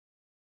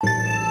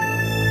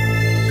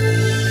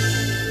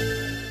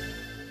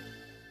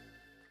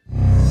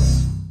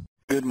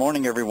Good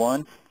morning,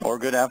 everyone, or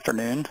good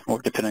afternoon,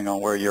 or depending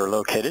on where you're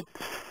located.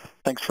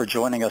 Thanks for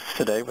joining us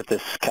today with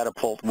this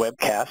Catapult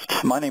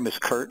webcast. My name is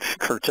Kurt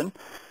Curtin.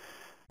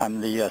 I'm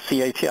the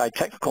CATI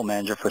Technical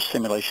Manager for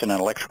Simulation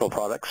and Electrical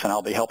Products, and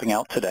I'll be helping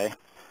out today.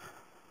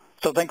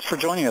 So thanks for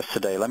joining us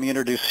today. Let me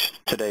introduce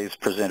today's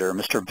presenter.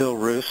 Mr. Bill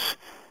Roos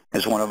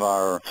is one of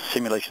our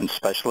simulation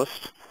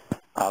specialists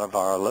out of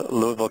our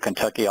Louisville,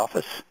 Kentucky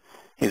office.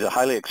 He's a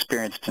highly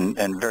experienced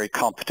and very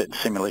competent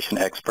simulation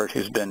expert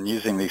who's been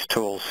using these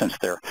tools since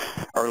their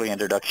early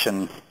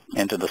introduction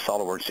into the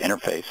SOLIDWORKS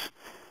interface.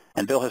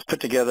 And Bill has put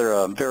together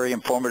a very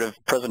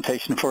informative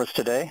presentation for us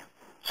today.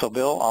 So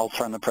Bill, I'll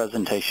turn the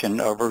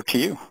presentation over to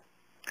you.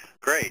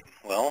 Great.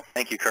 Well,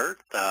 thank you, Kurt.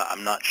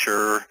 I'm not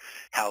sure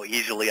how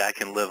easily I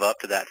can live up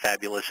to that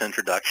fabulous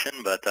introduction,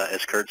 but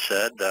as Kurt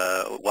said,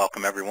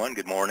 welcome everyone.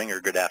 Good morning or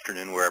good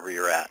afternoon, wherever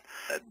you're at.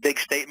 A big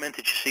statement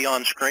that you see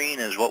on screen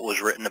is what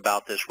was written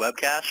about this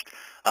webcast.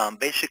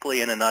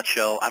 Basically, in a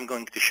nutshell, I'm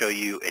going to show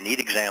you a neat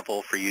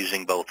example for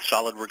using both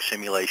SOLIDWORKS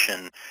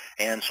simulation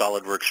and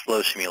SOLIDWORKS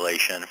flow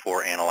simulation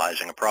for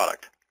analyzing a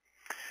product.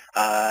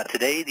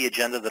 Today, the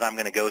agenda that I'm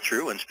going to go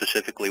through, and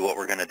specifically what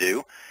we're going to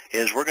do,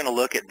 is we're going to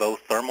look at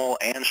both thermal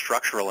and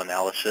structural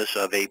analysis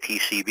of a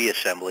PCB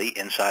assembly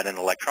inside an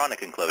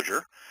electronic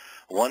enclosure.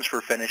 Once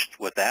we're finished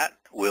with that,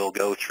 we'll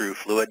go through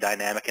fluid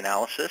dynamic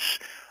analysis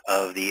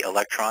of the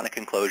electronic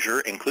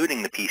enclosure,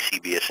 including the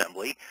PCB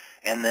assembly,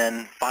 and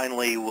then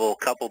finally we'll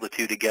couple the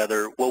two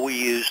together. We'll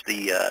use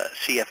the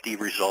CFD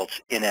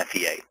results in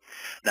FEA.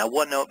 Now,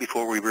 one note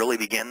before we really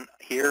begin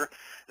here,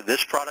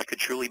 this product could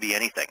truly be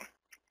anything.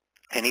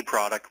 Any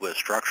product with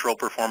structural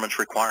performance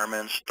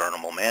requirements,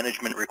 thermal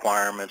management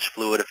requirements,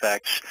 fluid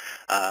effects.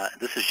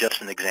 This is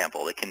just an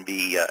example. It can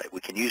be,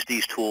 we can use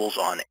these tools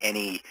on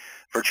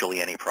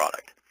virtually any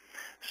product.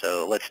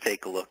 So let's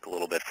take a look a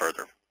little bit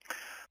further.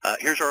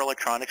 Here's our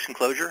electronics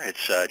enclosure.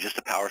 It's just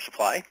a power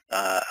supply.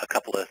 A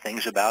couple of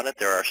things about it.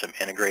 There are some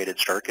integrated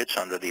circuits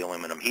under the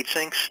aluminum heat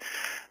sinks.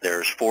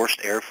 There's forced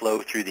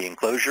airflow through the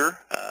enclosure.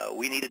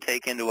 We need to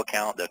take into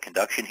account the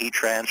conduction heat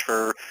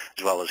transfer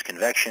as well as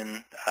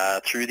convection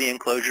through the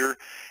enclosure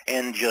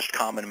and just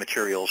common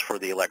materials for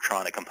the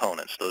electronic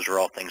components. Those are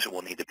all things that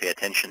we'll need to pay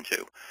attention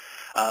to.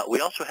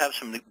 We also have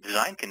some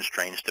design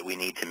constraints that we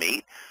need to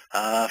meet.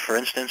 For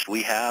instance,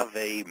 we have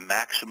a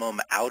maximum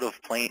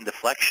out-of-plane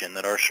deflection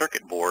that our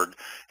circuit board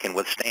can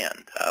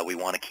withstand. We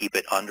want to keep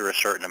it under a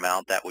certain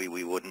amount. That way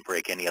we wouldn't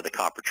break any of the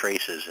copper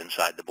traces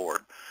inside the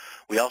board.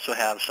 We also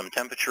have some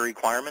temperature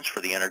requirements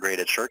for the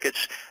integrated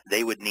circuits.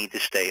 They would need to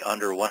stay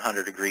under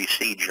 100 degrees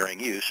C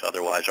during use,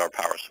 otherwise our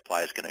power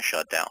supply is going to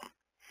shut down.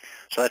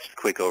 So that's a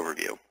quick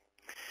overview.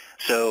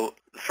 So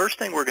the first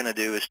thing we're going to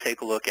do is take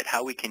a look at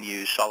how we can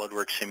use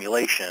SOLIDWORKS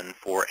simulation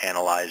for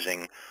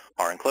analyzing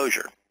our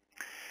enclosure.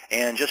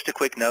 And just a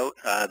quick note,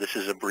 this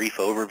is a brief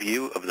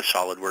overview of the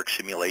SOLIDWORKS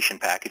simulation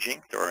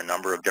packaging. There are a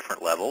number of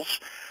different levels.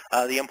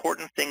 The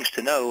important things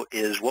to know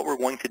is what we're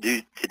going to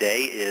do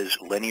today is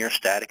linear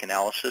static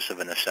analysis of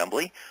an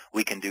assembly.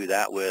 We can do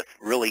that with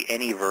really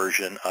any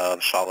version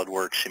of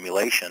SOLIDWORKS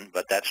simulation,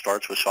 but that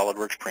starts with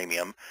SOLIDWORKS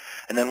Premium.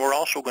 And then we're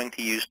also going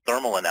to use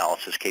thermal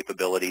analysis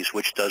capabilities,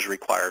 which does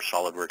require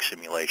SOLIDWORKS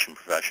Simulation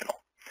Professional.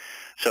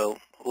 So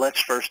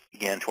let's first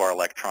begin to our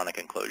electronic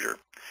enclosure.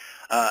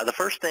 The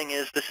first thing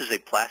is this is a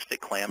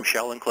plastic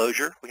clamshell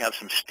enclosure. We have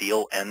some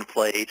steel end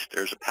plates.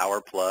 There's a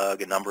power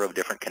plug, a number of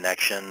different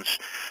connections.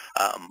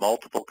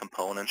 Multiple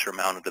components are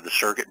mounted to the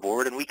circuit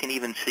board, and we can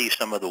even see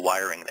some of the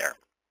wiring there.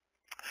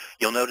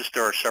 You'll notice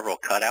there are several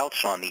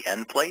cutouts on the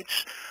end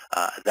plates.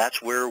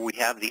 That's where we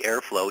have the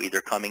airflow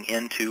either coming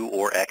into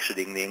or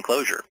exiting the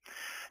enclosure.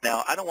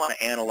 Now, I don't want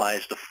to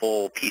analyze the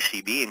full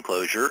PCB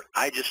enclosure.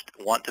 I just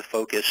want to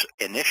focus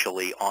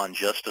initially on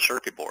just the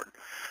circuit board.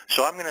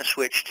 So I'm going to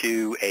switch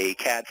to a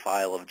CAD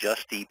file of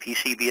just the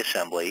PCB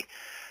assembly.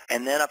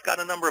 And then I've got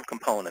a number of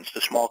components,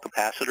 the small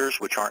capacitors,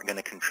 which aren't going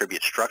to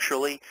contribute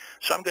structurally.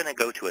 So I'm going to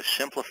go to a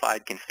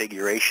simplified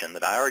configuration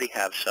that I already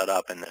have set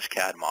up in this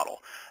CAD model.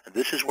 And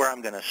this is where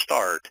I'm going to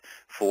start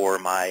for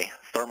my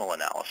thermal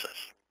analysis.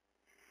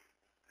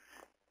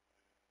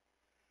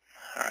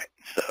 All right,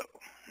 so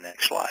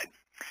next slide.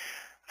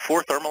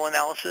 For thermal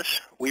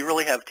analysis, we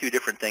really have two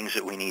different things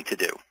that we need to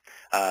do.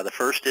 The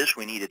first is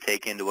we need to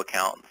take into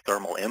account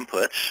thermal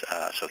inputs,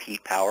 so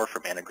heat power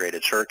from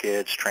integrated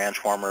circuits,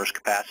 transformers,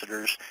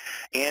 capacitors,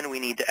 and we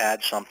need to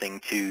add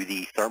something to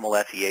the thermal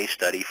FEA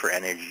study for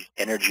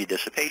energy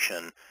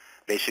dissipation,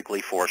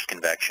 basically forced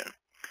convection.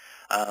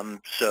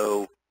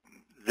 So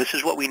this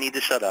is what we need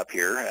to set up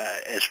here.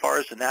 As far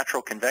as the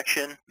natural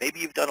convection, maybe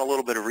you've done a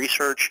little bit of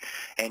research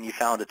and you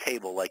found a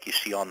table like you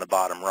see on the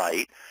bottom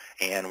right,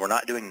 and we're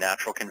not doing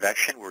natural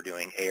convection, we're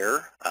doing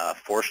air,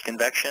 forced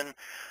convection,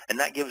 and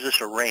that gives us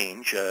a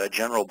range, a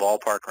general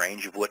ballpark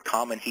range of what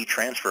common heat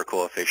transfer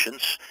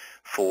coefficients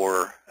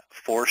for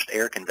forced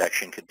air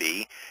convection could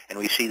be, and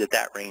we see that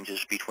that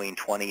ranges between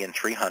 20 and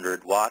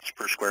 300 watts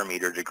per square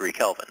meter degree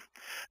Kelvin.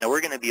 Now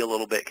we're going to be a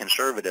little bit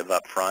conservative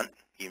up front.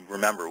 You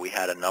remember we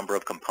had a number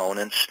of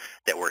components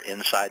that were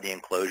inside the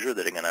enclosure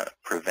that are going to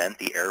prevent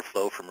the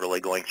airflow from really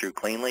going through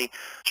cleanly.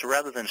 So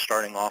rather than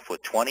starting off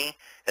with 20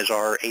 as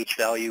our H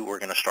value, we're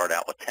going to start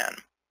out with 10.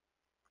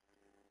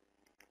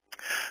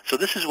 So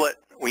this is what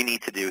we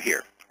need to do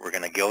here. We're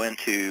going to go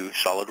into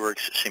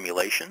SOLIDWORKS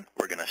simulation.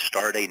 We're going to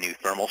start a new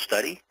thermal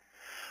study.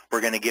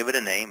 We're going to give it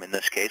a name. In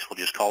this case, we'll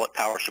just call it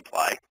power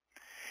supply.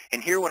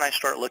 And here when I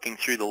start looking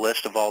through the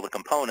list of all the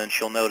components,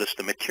 you'll notice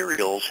the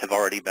materials have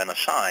already been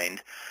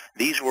assigned.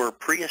 These were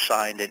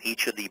pre-assigned in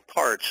each of the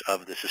parts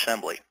of this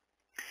assembly.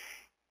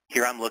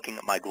 Here I'm looking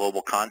at my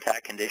global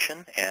contact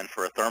condition, and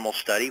for a thermal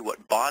study,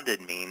 what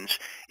bonded means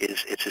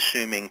is it's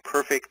assuming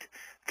perfect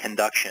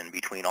conduction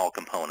between all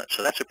components.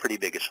 So that's a pretty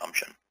big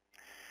assumption.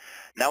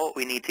 Now what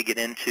we need to get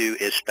into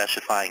is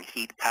specifying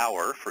heat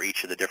power for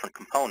each of the different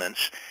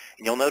components.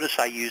 And you'll notice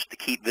I used the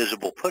keep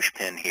visible push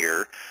pin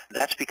here.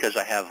 That's because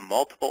I have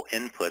multiple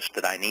inputs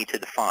that I need to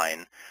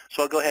define.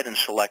 So I'll go ahead and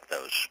select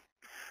those.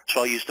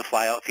 So I'll use the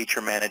flyout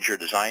feature manager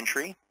design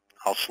tree.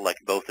 I'll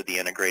select both of the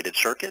integrated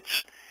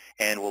circuits,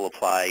 and we'll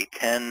apply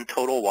 10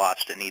 total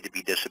watts that need to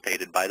be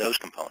dissipated by those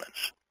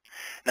components.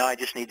 Now I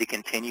just need to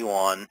continue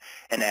on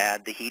and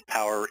add the heat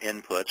power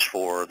inputs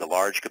for the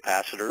large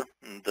capacitor,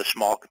 the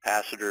small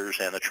capacitors,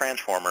 and the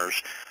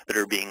transformers that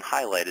are being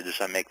highlighted as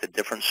I make the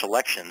different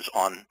selections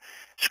on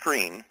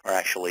screen, or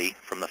actually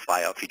from the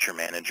flyout feature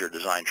manager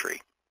design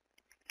tree.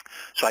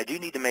 So I do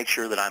need to make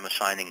sure that I'm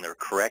assigning the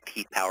correct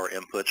heat power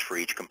inputs for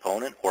each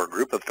component or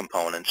group of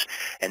components,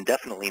 and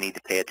definitely need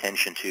to pay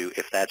attention to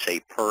if that's a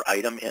per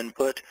item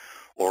input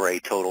or a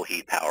total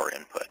heat power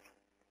input.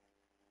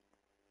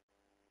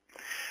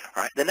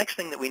 All right, the next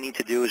thing that we need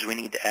to do is we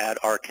need to add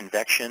our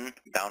convection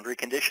boundary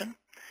condition.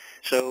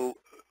 So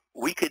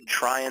we could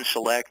try and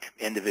select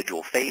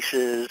individual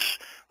faces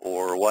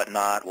or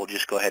whatnot. We'll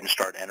just go ahead and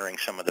start entering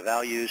some of the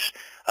values.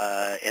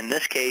 In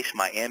this case,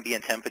 my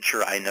ambient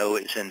temperature I know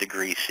is in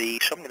degrees C,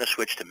 so I'm going to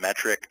switch to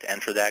metric to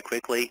enter that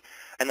quickly,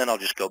 and then I'll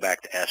just go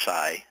back to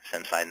SI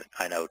since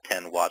I know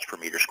 10 watts per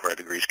meter squared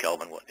degrees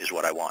Kelvin is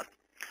what I want.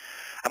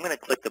 I'm going to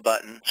click the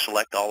button,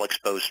 select all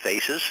exposed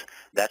faces.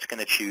 That's going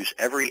to choose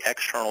every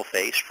external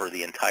face for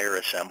the entire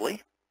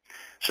assembly.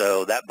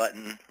 So that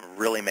button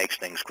really makes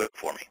things quick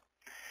for me.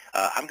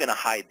 I'm going to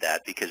hide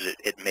that because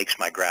it makes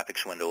my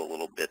graphics window a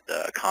little bit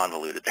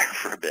convoluted there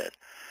for a bit.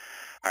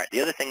 All right,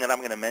 the other thing that I'm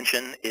going to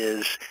mention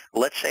is,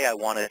 let's say I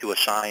wanted to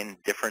assign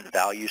different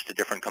values to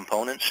different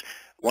components.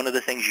 One of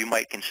the things you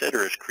might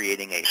consider is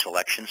creating a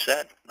selection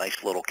set,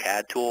 nice little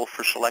CAD tool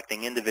for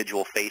selecting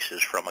individual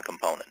faces from a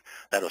component.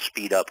 That'll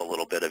speed up a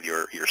little bit of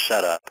your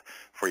setup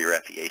for your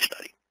FEA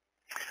study.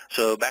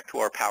 So back to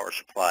our power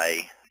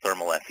supply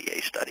thermal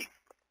FEA study.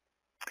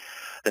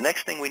 The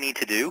next thing we need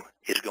to do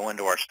is go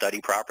into our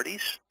study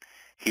properties.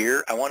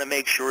 Here, I want to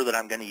make sure that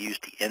I'm going to use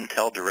the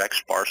Intel Direct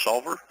Spar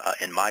Solver.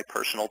 In my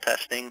personal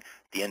testing,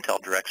 the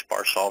Intel Direct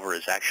Spar Solver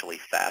is actually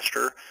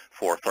faster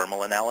for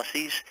thermal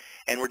analyses,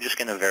 and we're just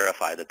going to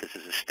verify that this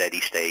is a steady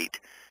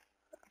state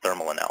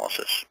thermal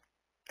analysis.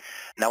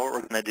 Now what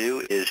we're going to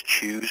do is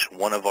choose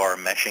one of our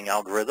meshing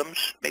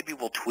algorithms. Maybe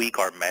we'll tweak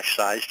our mesh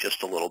size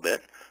just a little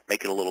bit,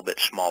 make it a little bit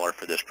smaller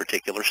for this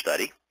particular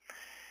study,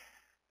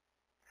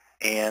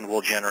 and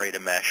we'll generate a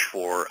mesh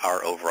for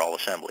our overall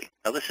assembly.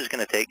 Now this is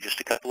going to take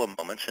just a couple of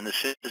moments, and as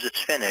soon as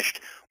it's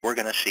finished, we're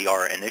going to see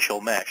our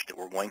initial mesh that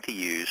we're going to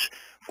use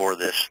for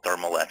this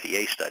thermal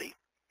FEA study.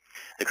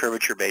 The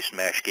curvature-based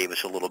mesh gave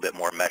us a little bit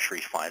more mesh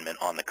refinement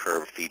on the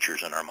curved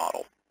features in our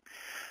model.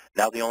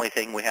 Now the only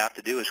thing we have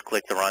to do is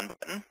click the Run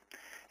button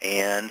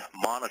and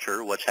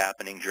monitor what's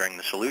happening during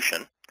the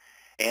solution.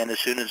 And as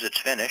soon as it's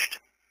finished,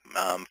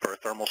 for a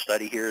thermal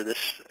study here,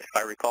 this, if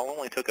I recall,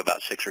 only took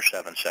about 6 or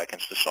 7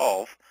 seconds to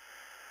solve.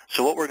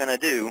 So what we're going to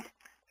do,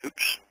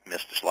 oops,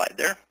 missed a slide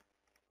there.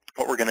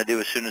 What we're going to do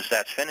as soon as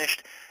that's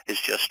finished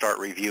is just start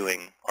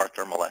reviewing our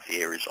thermal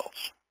FEA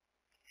results.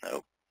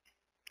 Nope,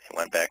 it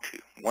went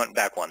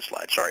back one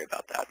slide. Sorry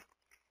about that.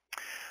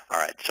 All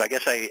right, so I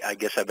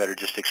guess I better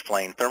just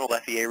explain thermal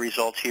FEA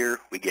results here.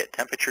 We get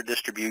temperature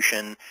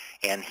distribution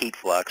and heat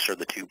flux are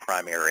the two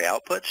primary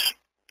outputs.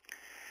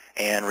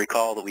 And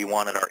recall that we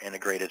wanted our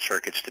integrated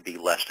circuits to be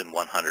less than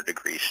 100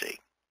 degrees C.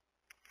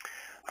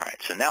 All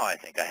right, so now I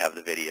think I have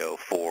the video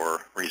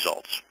for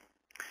results.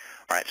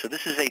 All right, so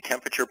this is a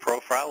temperature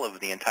profile of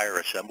the entire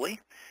assembly.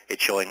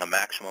 It's showing a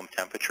maximum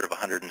temperature of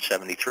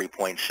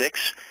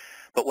 173.6.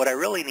 But what I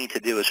really need to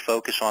do is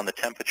focus on the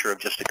temperature of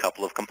just a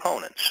couple of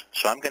components.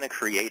 So I'm going to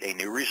create a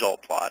new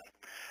result plot.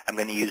 I'm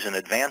going to use an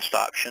advanced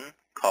option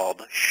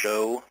called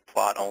Show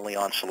Plot Only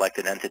on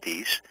Selected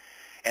Entities.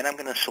 And I'm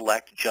going to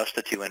select just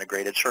the two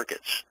integrated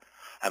circuits.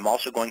 I'm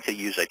also going to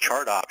use a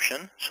chart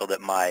option so that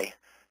my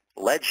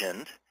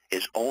legend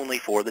is only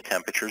for the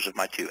temperatures of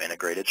my two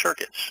integrated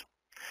circuits.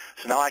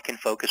 So now I can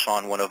focus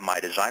on one of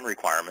my design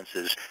requirements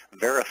is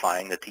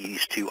verifying that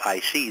these two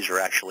ICs are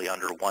actually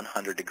under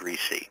 100 degrees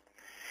C.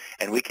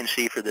 And we can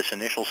see for this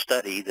initial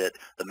study that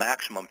the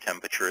maximum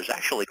temperature is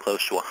actually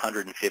close to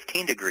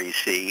 115 degrees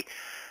C,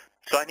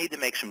 so I need to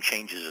make some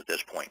changes at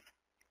this point.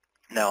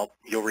 Now,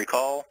 you'll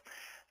recall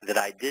that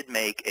I did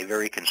make a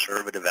very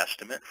conservative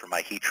estimate for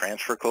my heat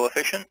transfer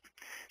coefficient,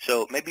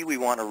 so maybe we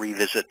want to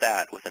revisit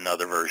that with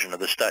another version of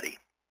the study.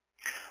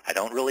 I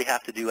don't really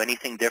have to do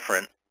anything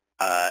different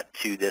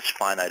to this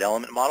finite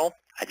element model.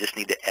 I just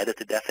need to edit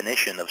the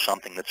definition of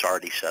something that's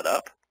already set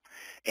up,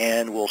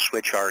 and we'll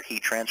switch our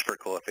heat transfer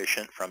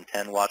coefficient from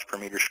 10 watts per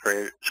meter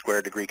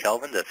square degree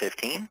Kelvin to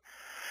 15.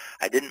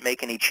 I didn't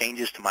make any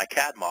changes to my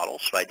CAD model,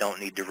 so I don't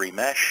need to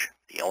remesh.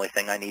 The only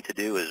thing I need to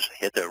do is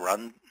hit the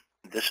Run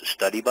This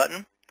Study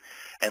button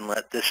and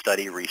let this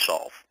study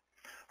resolve.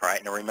 All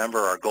right, now remember,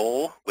 our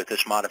goal with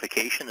this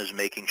modification is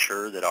making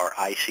sure that our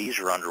ICs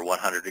are under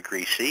 100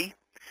 degrees C.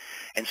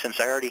 And since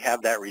I already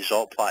have that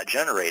result plot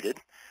generated,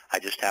 I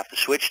just have to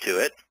switch to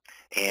it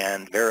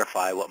and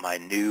verify what my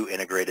new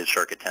integrated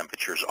circuit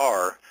temperatures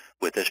are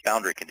with this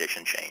boundary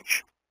condition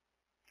change.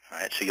 All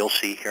right, so you'll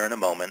see here in a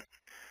moment,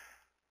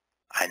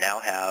 I now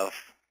have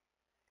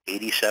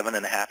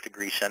 87.5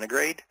 degrees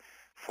centigrade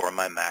for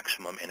my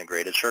maximum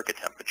integrated circuit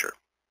temperature.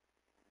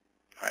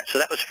 All right, so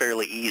that was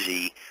fairly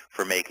easy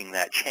for making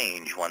that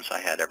change once I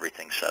had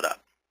everything set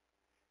up.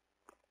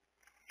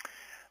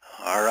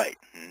 All right,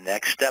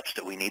 next steps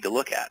that we need to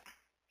look at.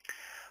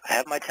 I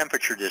have my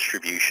temperature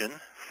distribution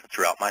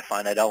throughout my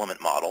finite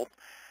element model.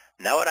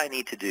 Now what I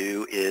need to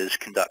do is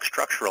conduct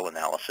structural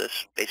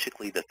analysis,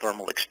 basically the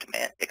thermal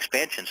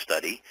expansion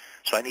study.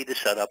 So I need to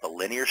set up a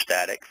linear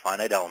static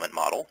finite element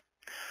model.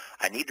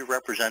 I need to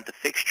represent the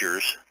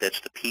fixtures, that's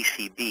the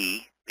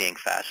PCB being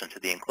fastened to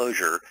the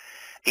enclosure,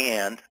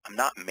 and I'm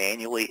not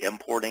manually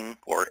importing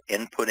or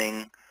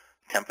inputting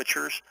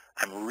temperatures.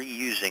 I'm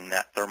reusing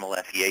that thermal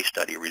FEA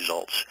study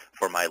results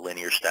for my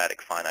linear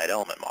static finite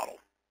element model.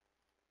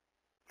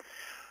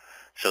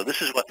 So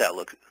this is what that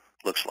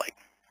looks like.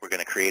 We're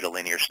going to create a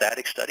linear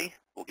static study.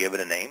 We'll give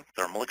it a name,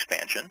 thermal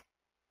expansion.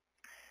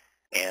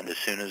 And as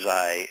soon as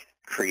I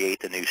create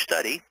the new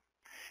study,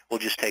 we'll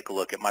just take a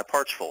look at my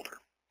parts folder.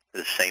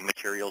 The same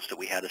materials that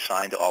we had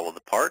assigned to all of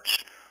the parts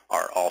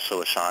are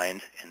also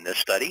assigned in this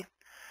study.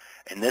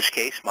 In this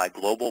case, my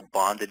global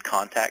bonded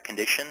contact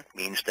condition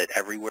means that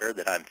everywhere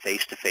that I'm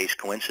face-to-face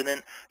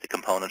coincident, the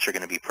components are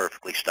going to be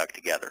perfectly stuck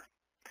together.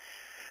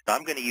 Now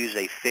I'm going to use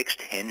a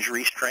fixed hinge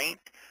restraint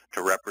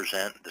to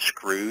represent the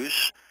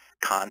screws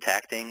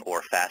contacting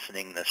or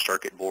fastening the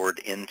circuit board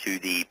into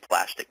the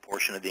plastic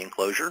portion of the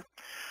enclosure.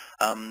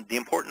 The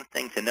important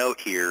thing to note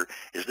here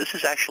is this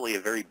is actually a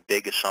very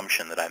big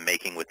assumption that I'm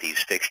making with these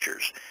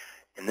fixtures.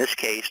 In this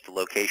case, the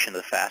location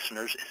of the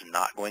fasteners is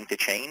not going to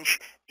change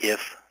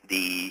if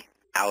the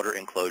outer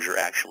enclosure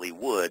actually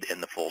would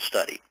in the full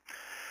study.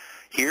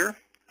 Here,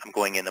 I'm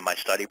going into my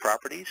study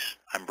properties.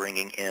 I'm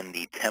bringing in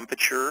the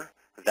temperature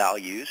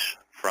values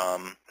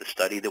from the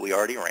study that we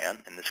already ran.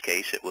 In this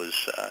case, it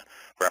was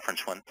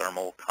reference 1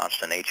 thermal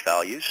constant H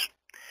values.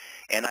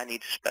 And I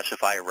need to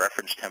specify a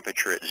reference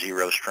temperature at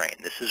 0 strain.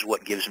 This is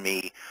what gives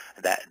me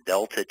that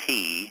delta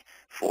T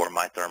for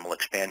my thermal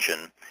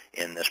expansion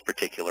in this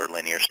particular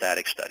linear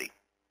static study.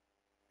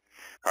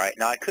 All right,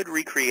 now I could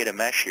recreate a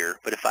mesh here,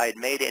 but if I had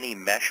made any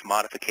mesh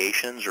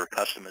modifications or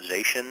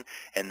customization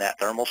in that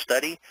thermal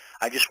study,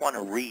 I just want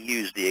to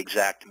reuse the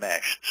exact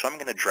mesh. So I'm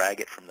going to drag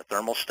it from the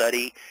thermal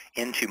study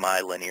into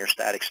my linear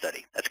static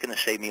study. That's going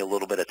to save me a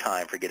little bit of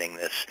time for getting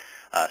this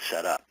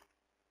set up.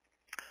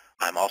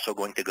 I'm also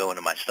going to go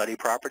into my study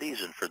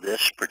properties, and for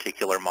this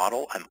particular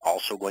model, I'm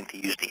also going to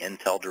use the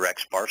Intel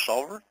Direct Sparse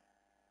Solver,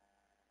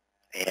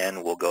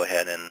 and we'll go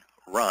ahead and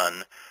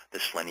run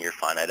this linear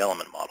finite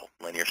element model,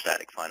 linear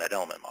static finite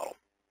element model.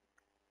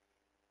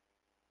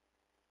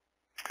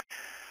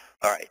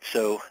 All right,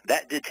 so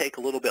that did take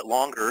a little bit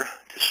longer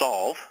to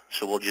solve,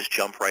 so we'll just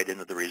jump right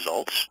into the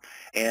results.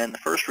 And the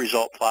first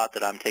result plot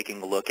that I'm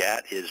taking a look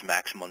at is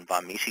maximum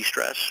von Mises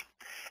stress.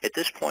 At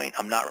this point,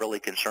 I'm not really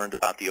concerned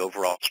about the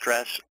overall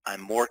stress.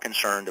 I'm more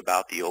concerned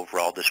about the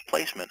overall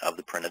displacement of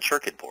the printed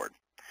circuit board.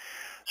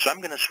 So I'm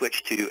going to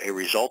switch to a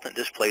resultant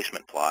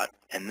displacement plot,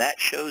 and that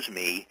shows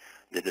me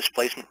the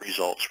displacement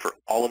results for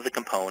all of the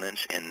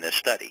components in this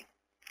study.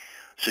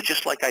 So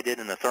just like I did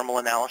in the thermal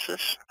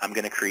analysis, I'm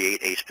going to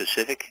create a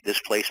specific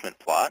displacement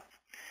plot.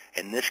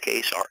 In this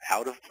case, our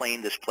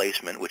out-of-plane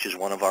displacement, which is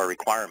one of our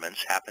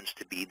requirements, happens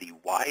to be the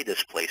Y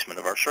displacement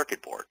of our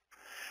circuit board.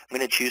 I'm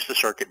going to choose the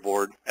circuit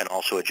board and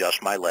also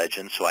adjust my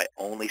legend so I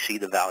only see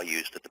the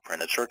values that the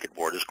printed circuit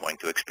board is going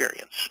to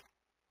experience.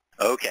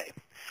 Okay,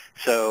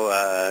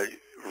 so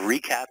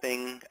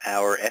recapping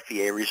our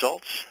FEA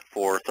results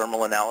for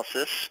thermal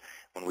analysis.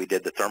 When we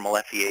did the thermal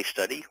FEA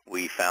study,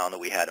 we found that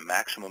we had a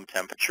maximum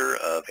temperature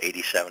of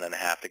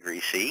 87.5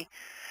 degrees C,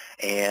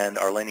 and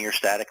our linear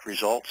static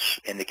results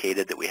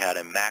indicated that we had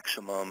a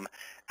maximum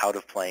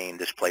out-of-plane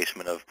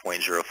displacement of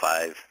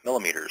 0.05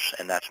 millimeters,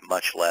 and that's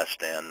much less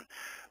than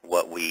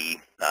what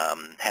we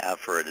have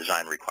for a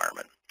design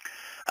requirement.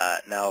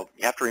 Now,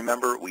 you have to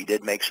remember, we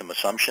did make some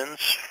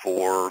assumptions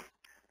for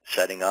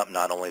setting up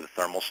not only the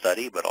thermal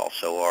study, but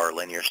also our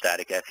linear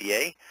static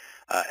FEA,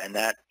 and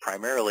that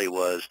primarily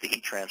was the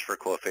heat transfer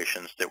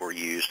coefficients that were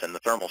used in the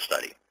thermal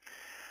study.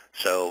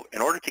 So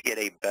in order to get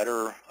a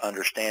better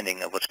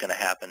understanding of what's going to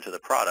happen to the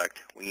product,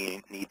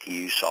 we need to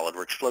use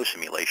SOLIDWORKS flow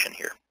simulation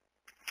here.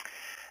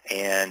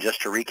 And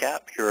just to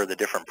recap, here are the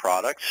different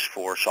products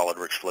for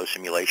SOLIDWORKS flow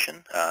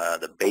simulation.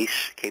 The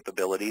base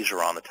capabilities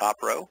are on the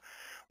top row.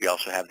 We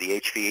also have the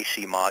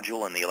HVAC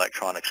module and the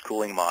electronics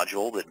cooling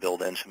module that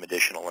build in some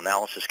additional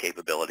analysis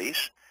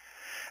capabilities.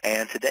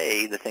 And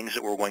today, the things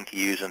that we're going to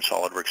use in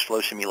SOLIDWORKS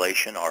flow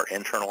simulation are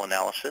internal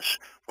analysis.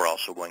 We're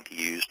also going to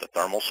use the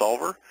thermal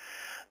solver.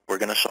 We're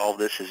going to solve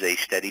this as a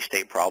steady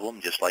state problem,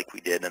 just like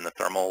we did in the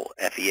thermal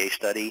FEA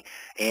study.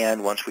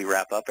 And once we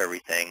wrap up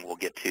everything, we'll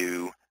get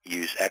to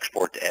use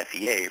export to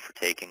FEA for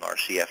taking our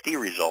CFD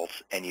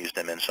results and use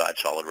them inside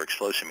SOLIDWORKS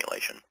flow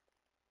simulation.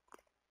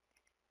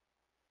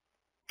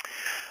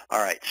 All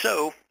right,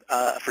 so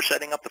for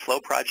setting up the flow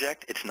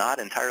project, it's not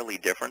entirely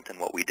different than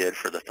what we did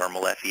for the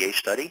thermal FEA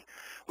study.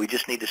 We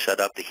just need to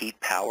set up the heat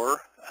power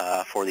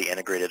for the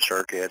integrated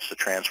circuits, the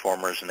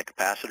transformers, and the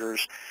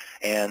capacitors.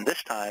 And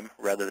this time,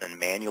 rather than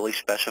manually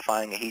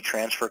specifying a heat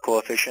transfer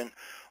coefficient,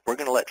 we're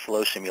going to let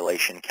flow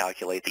simulation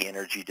calculate the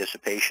energy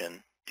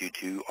dissipation due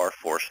to our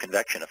forced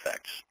convection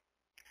effects.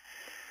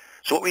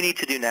 So what we need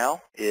to do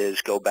now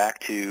is go back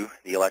to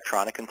the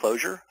electronic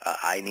enclosure.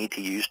 I need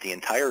to use the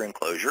entire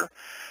enclosure.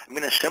 I'm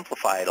going to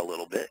simplify it a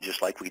little bit,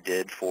 just like we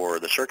did for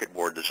the circuit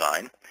board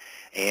design.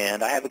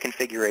 And I have a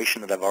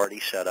configuration that I've already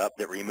set up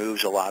that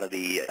removes a lot of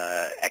the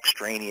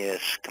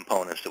extraneous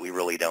components that we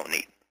really don't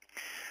need.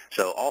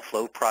 So all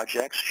flow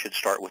projects should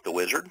start with the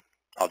wizard.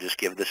 I'll just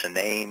give this a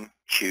name,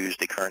 choose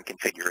the current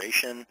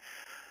configuration,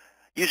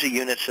 use a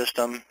unit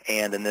system,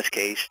 and in this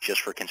case,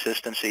 just for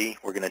consistency,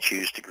 we're going to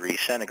choose degrees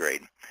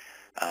centigrade.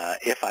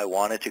 If I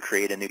wanted to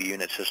create a new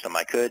unit system,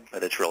 I could,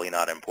 but it's really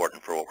not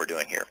important for what we're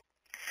doing here.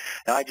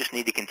 Now I just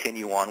need to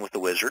continue on with the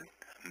wizard,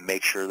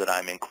 make sure that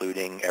I'm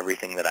including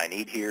everything that I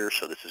need here.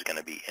 So this is going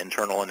to be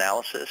internal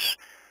analysis,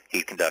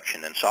 heat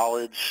conduction in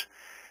solids.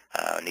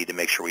 I need to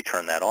make sure we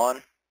turn that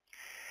on.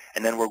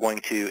 And then we're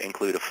going to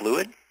include a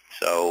fluid.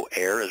 So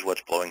air is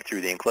what's blowing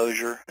through the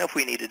enclosure. And if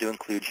we needed to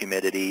include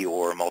humidity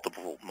or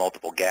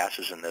multiple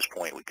gases in this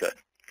point, we could.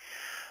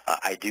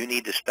 I do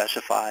need to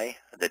specify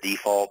the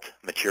default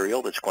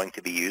material that's going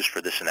to be used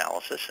for this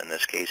analysis. In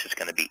this case, it's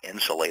going to be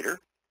insulator.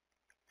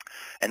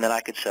 And then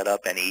I could set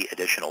up any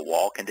additional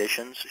wall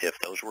conditions if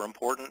those were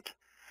important.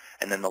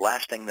 And then the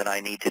last thing that I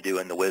need to do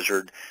in the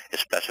wizard is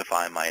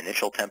specify my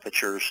initial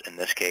temperatures, in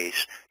this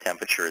case,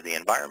 temperature of the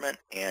environment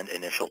and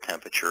initial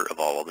temperature of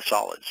all of the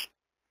solids.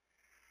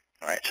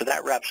 All right, so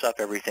that wraps up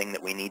everything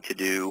that we need to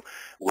do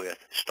with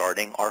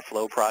starting our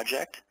flow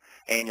project.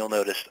 And you'll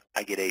notice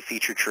I get a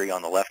feature tree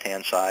on the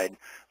left-hand side,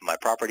 my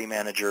property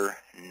manager.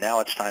 Now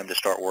it's time to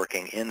start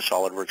working in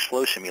SOLIDWORKS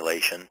flow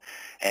simulation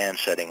and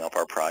setting up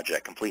our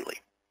project completely.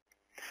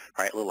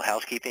 All right, a little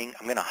housekeeping.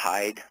 I'm going to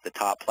hide the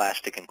top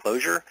plastic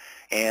enclosure,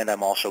 and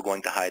I'm also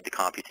going to hide the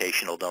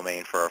computational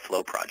domain for our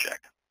flow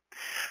project.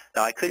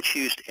 Now, I could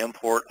choose to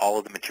import all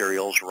of the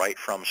materials right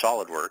from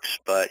SOLIDWORKS,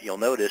 but you'll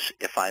notice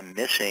if I'm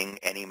missing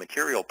any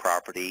material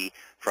property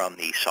from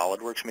the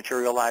SOLIDWORKS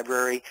material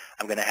library,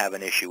 I'm going to have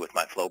an issue with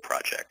my flow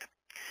project.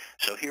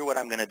 So here what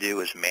I'm going to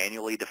do is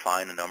manually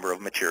define a number of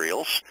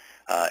materials.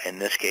 In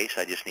this case,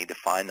 I just need to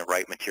find the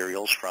right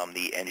materials from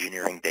the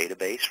engineering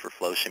database for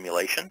flow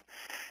simulation.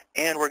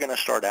 And we're going to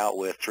start out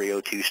with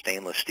 302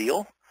 stainless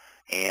steel.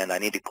 And I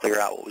need to clear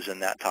out what was in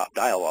that top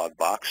dialog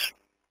box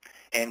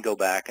and go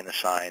back and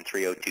assign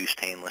 302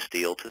 stainless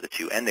steel to the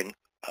two ending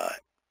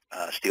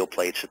steel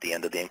plates at the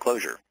end of the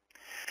enclosure.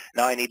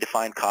 Now I need to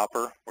find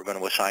copper. We're going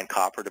to assign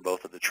copper to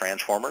both of the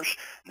transformers.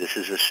 This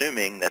is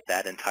assuming that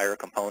that entire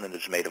component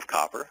is made of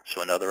copper,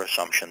 so another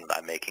assumption that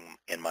I'm making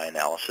in my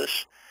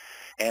analysis.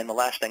 And the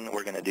last thing that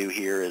we're going to do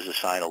here is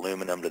assign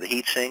aluminum to the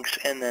heat sinks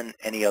and then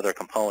any other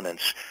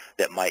components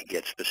that might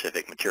get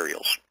specific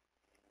materials.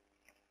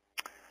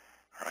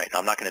 All right, now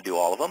I'm not going to do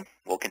all of them.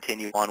 We'll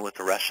continue on with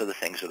the rest of the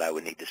things that I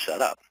would need to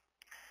set up.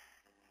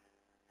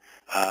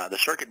 The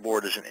circuit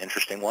board is an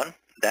interesting one.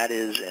 That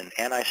is an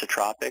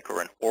anisotropic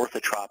or an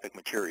orthotropic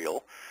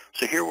material.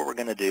 So here what we're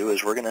going to do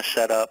is we're going to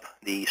set up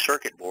the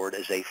circuit board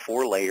as a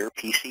 4-layer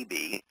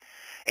PCB.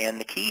 And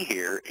the key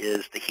here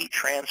is the heat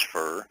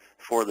transfer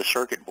for the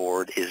circuit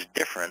board is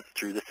different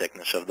through the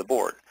thickness of the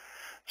board.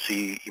 So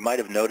you might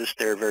have noticed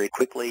there very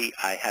quickly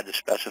I had to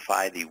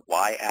specify the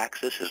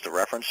y-axis as the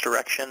reference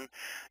direction.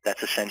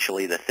 That's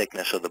essentially the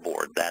thickness of the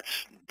board.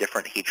 That's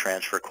different heat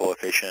transfer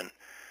coefficient,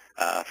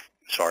 not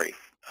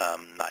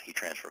heat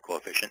transfer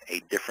coefficient,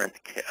 a different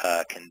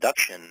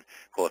conduction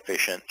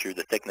coefficient through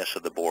the thickness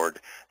of the board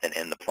than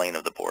in the plane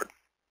of the board.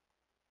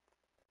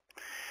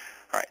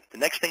 All right, the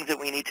next thing that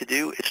we need to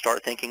do is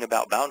start thinking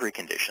about boundary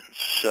conditions.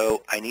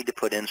 So I need to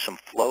put in some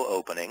flow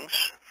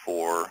openings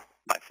for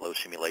my flow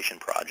simulation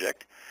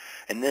project.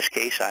 In this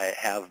case, I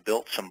have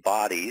built some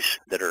bodies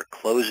that are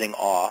closing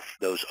off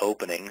those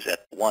openings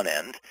at one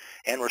end,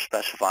 and we're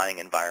specifying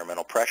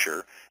environmental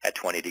pressure at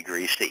 20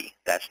 degrees C.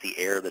 That's the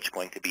air that's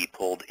going to be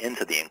pulled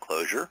into the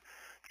enclosure,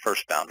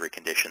 first boundary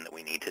condition that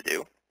we need to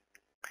do.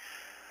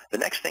 The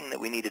next thing that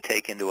we need to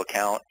take into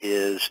account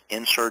is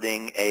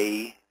inserting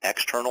a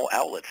external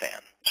outlet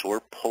fan. So we're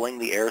pulling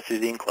the air through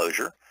the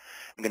enclosure.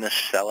 I'm going to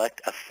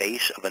select a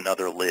face of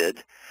another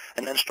lid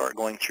and then start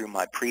going through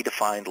my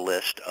predefined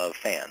list of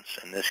fans.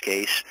 In this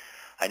case,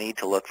 I need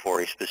to look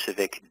for a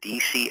specific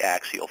DC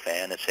axial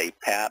fan. It's a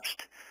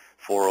Pabst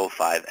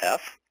 405F.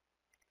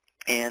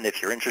 And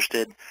if you're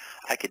interested,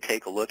 I could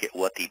take a look at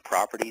what the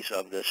properties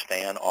of this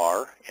fan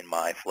are in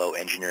my flow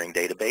engineering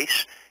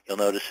database. You'll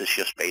notice it's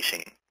just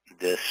basing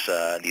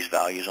these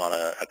values on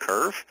a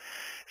curve.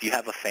 If you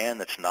have a fan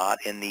that's not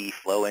in the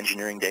flow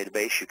engineering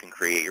database, you can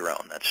create your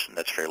own.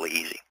 That's fairly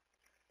easy.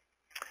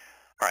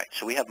 All right,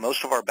 so we have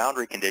most of our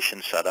boundary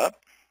conditions set up.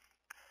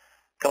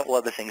 A couple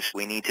other things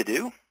we need to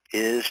do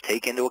is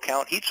take into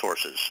account heat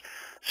sources.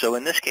 So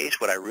in this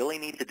case, what I really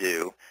need to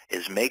do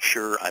is make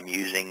sure I'm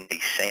using the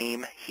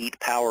same heat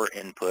power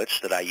inputs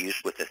that I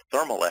used with the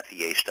thermal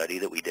FEA study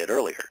that we did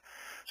earlier.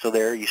 So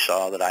there you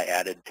saw that I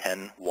added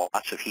 10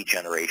 watts of heat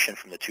generation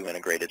from the two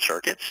integrated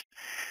circuits.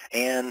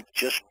 And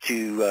just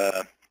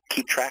to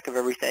keep track of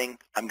everything,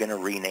 I'm going to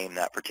rename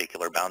that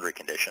particular boundary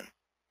condition.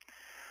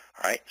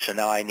 All right, so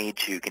now I need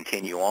to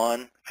continue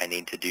on. I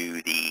need to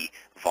do the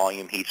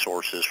volume heat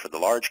sources for the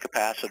large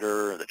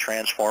capacitor, the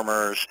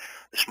transformers,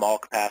 the small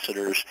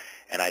capacitors,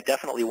 and I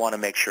definitely want to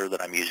make sure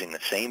that I'm using the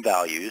same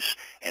values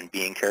and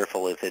being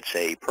careful if it's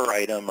a per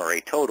item or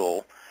a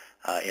total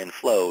in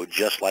flow,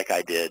 just like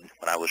I did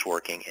when I was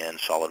working in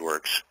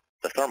SolidWorks,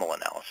 the thermal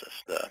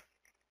analysis, the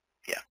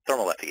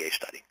thermal FEA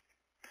study.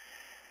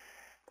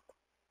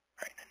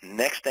 All right,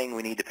 next thing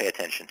we need to pay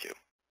attention to.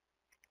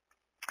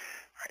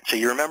 So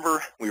you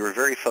remember we were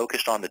very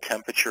focused on the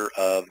temperature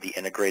of the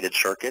integrated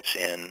circuits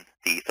in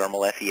the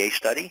thermal FEA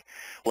study.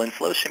 Well, in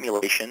flow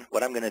simulation,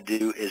 what I'm going to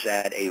do is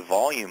add a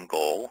volume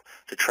goal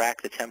to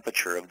track the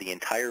temperature of the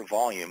entire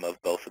volume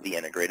of both of the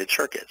integrated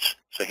circuits.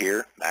 So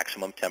here,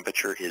 maximum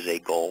temperature is a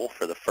goal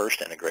for the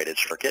first integrated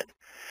circuit.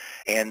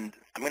 And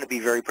I'm going to be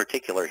very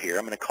particular here.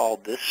 I'm going to call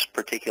this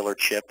particular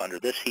chip under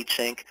this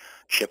heatsink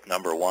chip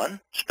number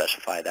 1,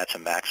 specify that's a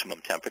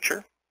maximum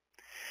temperature.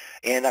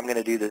 And I'm going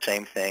to do the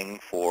same thing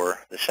for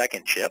the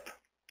second chip,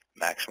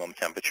 maximum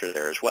temperature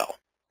there as well.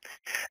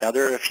 Now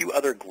there are a few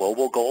other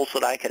global goals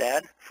that I could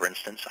add. For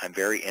instance, I'm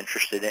very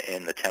interested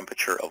in the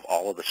temperature of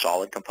all of the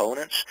solid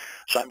components,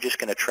 so I'm just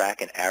going to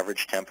track an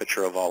average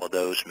temperature of all of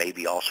those,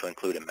 maybe also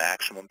include a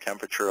maximum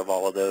temperature of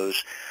all of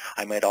those.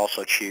 I might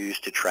also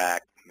choose to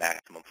track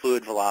maximum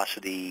fluid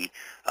velocity,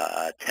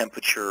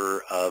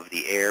 temperature of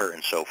the air,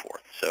 and so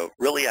forth. So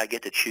really I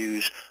get to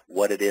choose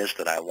what it is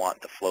that I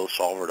want the flow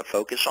solver to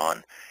focus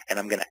on, and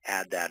I'm going to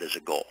add that as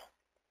a goal.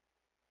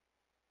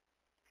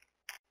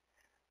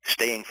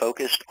 Staying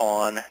focused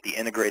on the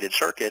integrated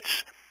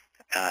circuits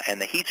and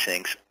the heat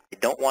sinks, I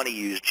don't want to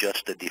use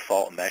just the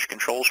default mesh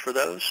controls for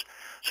those.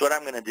 So what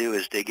I'm going to do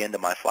is dig into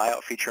my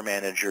Flyout Feature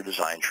Manager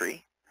design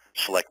tree,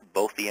 select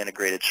both the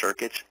integrated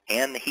circuits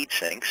and the heat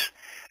sinks,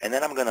 and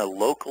then I'm going to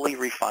locally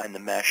refine the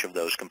mesh of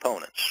those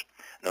components.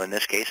 Now in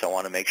this case, I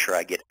want to make sure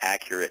I get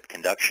accurate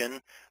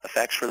conduction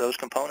effects for those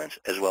components,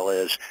 as well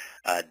as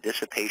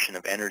dissipation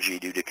of energy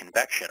due to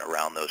convection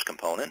around those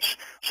components.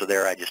 So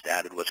there I just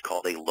added what's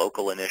called a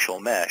local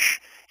initial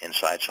mesh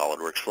inside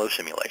SolidWorks Flow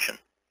Simulation.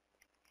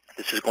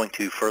 This is going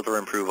to further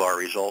improve our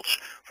results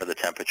for the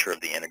temperature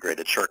of the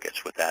integrated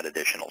circuits with that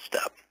additional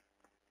step.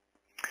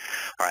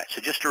 All right,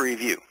 so just to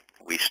review,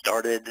 we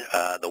started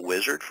the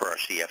wizard for our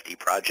CFD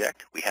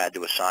project. We had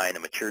to assign a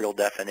material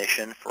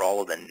definition for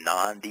all of the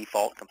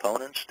non-default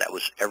components. That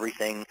was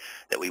everything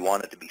that we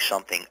wanted to be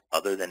something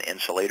other than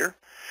insulator.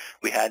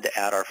 We had to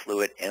add our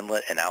fluid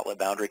inlet and outlet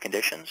boundary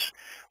conditions.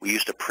 We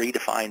used a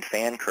predefined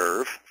fan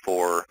curve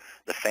for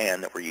the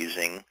fan that we're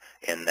using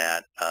in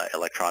that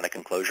electronic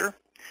enclosure.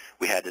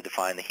 We had to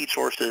define the heat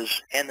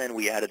sources, and then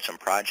we added some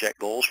project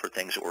goals for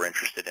things that we're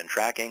interested in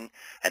tracking,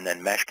 and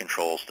then mesh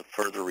controls to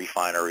further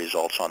refine our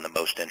results on the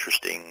most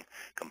interesting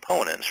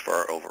components for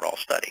our overall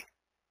study.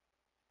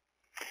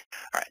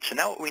 All right, so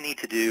now what we need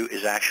to do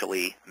is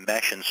actually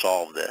mesh and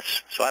solve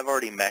this. So I've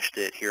already meshed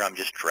it. Here I'm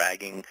just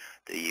dragging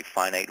the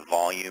finite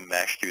volume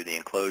mesh through the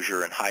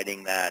enclosure and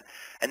hiding that,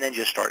 and then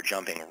just start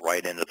jumping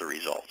right into the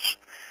results.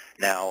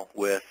 Now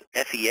with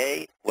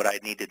FEA, what I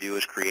need to do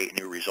is create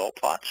new result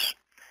plots.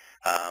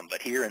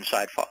 But here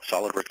inside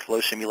SolidWorks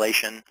Flow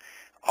Simulation,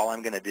 all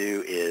I'm going to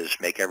do is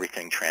make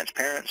everything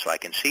transparent so I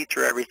can see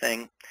through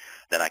everything.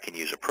 Then I can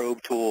use a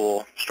probe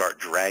tool, start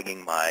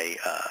dragging my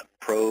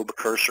probe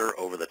cursor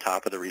over the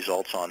top of the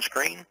results on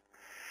screen.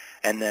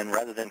 And then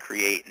rather than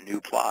create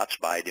new plots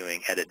by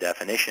doing edit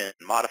definition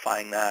and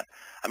modifying that,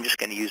 I'm just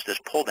going to use this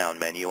pull-down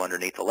menu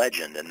underneath the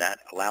legend, and that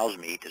allows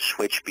me to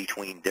switch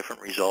between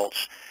different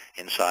results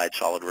inside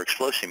SolidWorks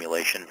Flow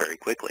Simulation very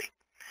quickly.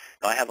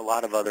 Now, I have a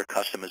lot of other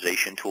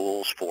customization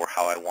tools for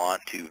how I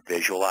want to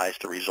visualize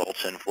the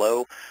results in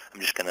Flow.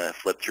 I'm just going to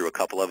flip through a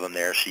couple of them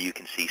there so you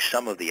can see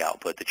some of the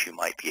output that you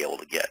might be able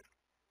to get.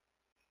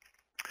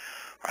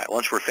 All right,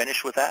 once we're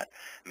finished with that,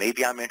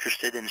 maybe I'm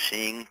interested in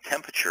seeing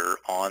temperature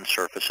on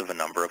surface of a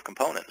number of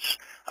components.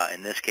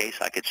 In this case,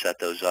 I could set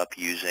those up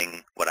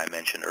using what I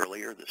mentioned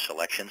earlier, the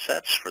selection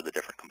sets for the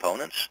different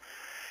components.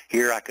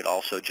 Here I could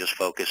also just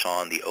focus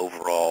on the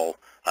overall,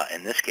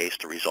 in this case,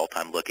 the result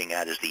I'm looking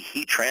at is the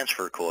heat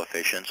transfer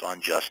coefficients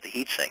on just the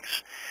heat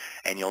sinks.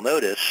 And you'll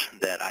notice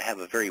that I have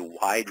a very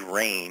wide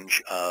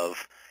range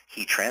of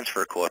heat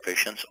transfer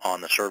coefficients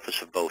on the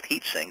surface of both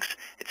heat sinks.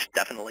 It's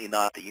definitely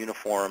not the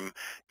uniform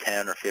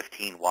 10 or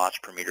 15 watts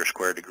per meter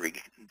square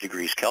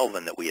degrees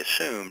Kelvin that we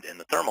assumed in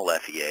the thermal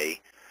FEA.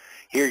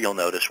 Here you'll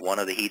notice one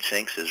of the heat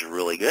sinks is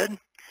really good,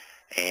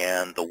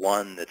 and the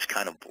one that's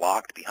kind of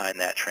blocked behind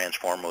that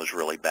transformer was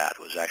really bad.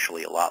 It was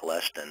actually a lot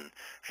less than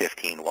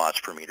 15 watts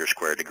per meter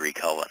square degree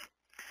Kelvin.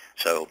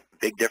 So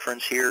big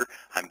difference here.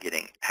 I'm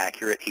getting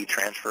accurate heat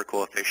transfer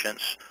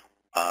coefficients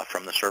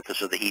from the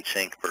surface of the heat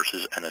sink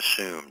versus an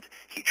assumed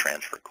heat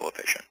transfer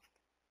coefficient.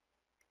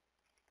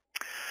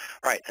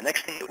 All right, the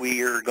next thing that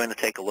we are going to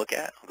take a look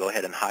at, I'll go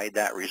ahead and hide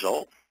that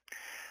result.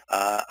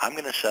 I'm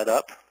going to set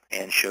up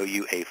and show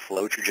you a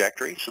flow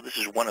trajectory. So this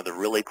is one of the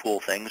really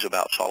cool things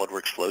about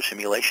SOLIDWORKS flow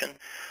simulation.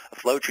 A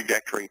flow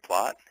trajectory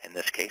plot, in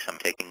this case I'm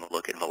taking a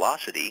look at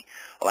velocity,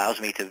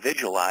 allows me to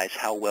visualize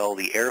how well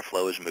the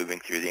airflow is moving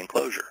through the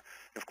enclosure.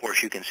 Of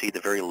course, you can see the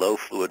very low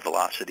fluid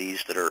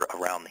velocities that are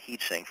around the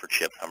heatsink for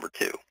chip number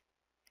 2.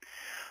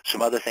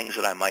 Some other things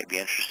that I might be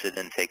interested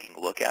in taking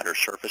a look at are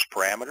surface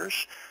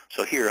parameters.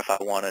 So here, if I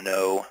want to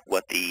know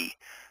what the,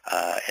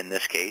 in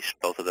this case,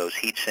 both of those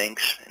heat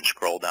sinks, and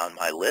scroll down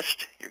my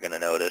list, you're going to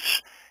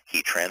notice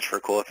heat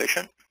transfer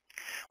coefficient.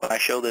 When I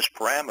show this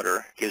parameter,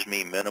 it gives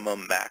me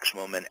minimum,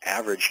 maximum, and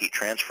average heat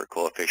transfer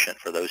coefficient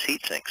for those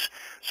heat sinks.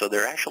 So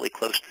they're actually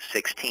close to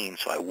 16,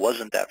 so I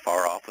wasn't that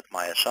far off with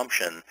my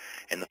assumption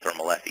in the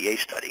thermal FEA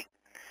study.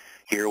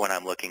 Here, when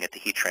I'm looking at the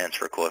heat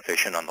transfer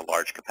coefficient on the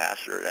large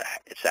capacitor,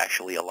 it's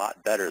actually a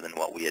lot better than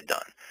what we had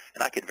done.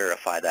 And I could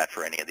verify that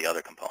for any of the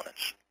other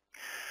components.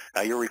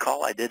 Now, you'll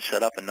recall I did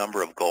set up a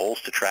number of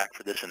goals to track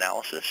for this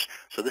analysis.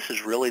 So this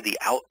is really the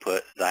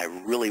output that I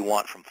really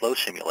want from flow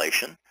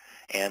simulation.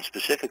 And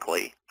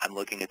specifically, I'm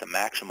looking at the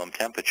maximum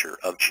temperature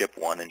of chip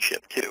 1 and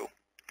chip 2.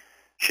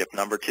 Chip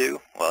number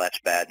 2, well, that's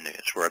bad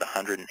news. We're at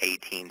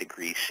 118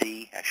 degrees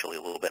C, actually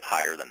a little bit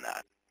higher than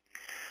that.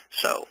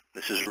 So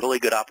this is a really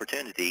good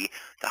opportunity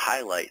to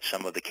highlight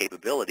some of the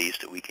capabilities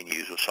that we can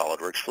use with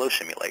SOLIDWORKS flow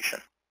simulation.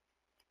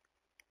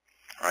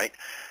 All right.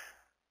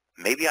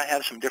 Maybe I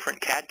have some different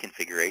CAD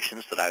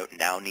configurations that I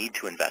now need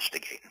to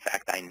investigate. In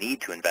fact, I need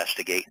to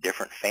investigate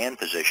different fan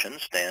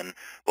positions than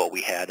what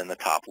we had in the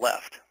top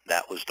left.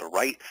 That was the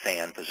right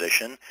fan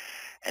position,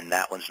 and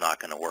that one's not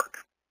going to work.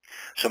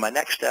 So my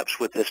next steps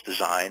with this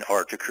design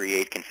are to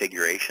create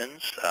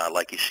configurations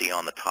like you see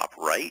on the top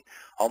right.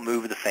 I'll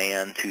move the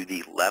fan to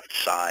the left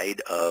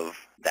side of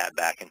that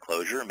back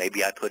enclosure.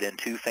 Maybe I put in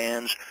 2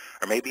 fans,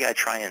 or maybe I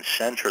try and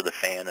center the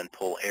fan and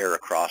pull air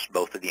across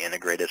both of the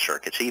integrated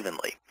circuits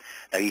evenly.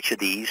 Now each of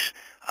these,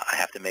 I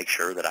have to make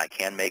sure that I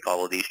can make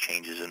all of these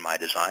changes in my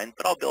design,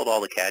 but I'll build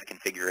all the CAD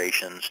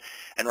configurations,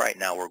 and right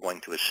now we're going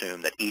to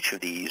assume that each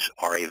of these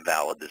are a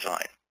valid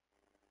design.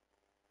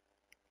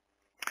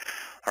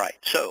 All right,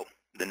 so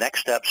the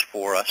next steps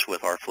for us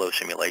with our flow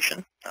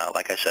simulation,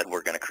 like I said,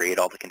 we're going to create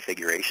all the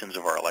configurations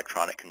of our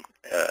electronic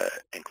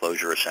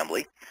enclosure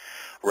assembly.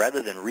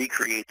 Rather than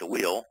recreate the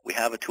wheel, we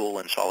have a tool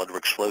in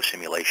SOLIDWORKS flow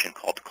simulation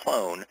called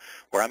Clone,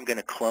 where I'm going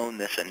to clone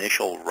this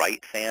initial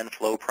right fan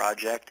flow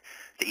project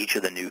to each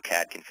of the new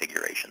CAD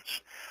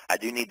configurations. I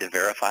do need to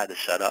verify the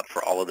setup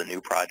for all of the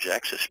new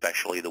projects,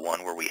 especially the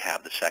one where we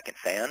have the second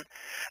fan.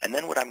 And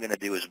then what I'm going to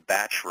do is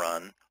batch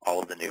run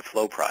all of the new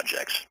flow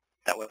projects.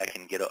 That way I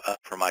can get up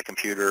from my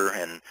computer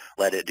and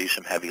let it do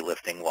some heavy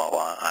lifting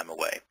while I'm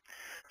away.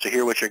 So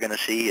here what you're going to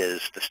see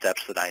is the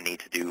steps that I need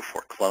to do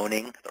for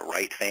cloning the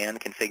right fan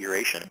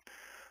configuration.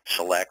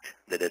 Select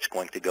that it's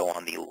going to go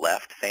on the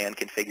left fan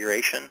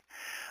configuration.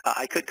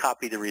 I could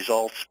copy the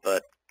results,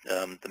 but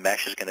the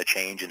mesh is going to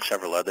change and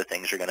several other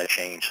things are going to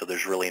change, so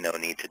there's really no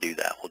need to do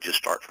that. We'll just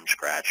start from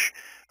scratch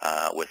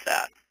with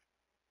that.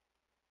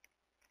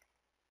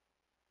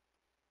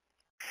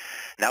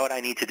 Now what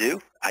I need to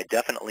do, I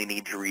definitely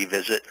need to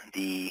revisit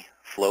the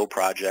flow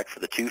project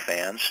for the 2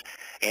 fans,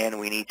 and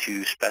we need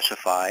to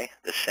specify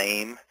the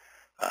same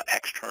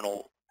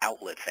external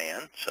outlet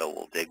fan. So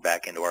we'll dig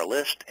back into our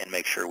list and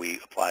make sure we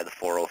apply the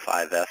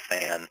 405F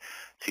fan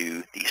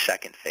to the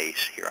second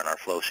face here on our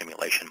flow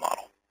simulation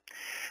model.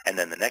 And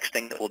then the next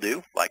thing that we'll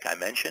do, like I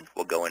mentioned,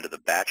 we'll go into the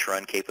batch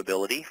run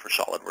capability for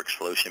SOLIDWORKS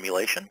flow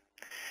simulation.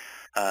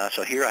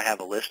 So here I have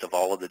a list of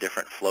all of the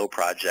different flow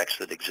projects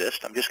that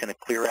exist. I'm just going to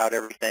clear out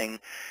everything,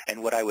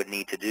 and what I would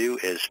need to do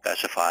is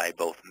specify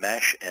both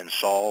mesh and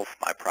solve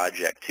my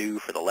project 2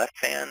 for the left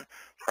fan,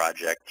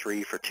 project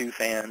 3 for 2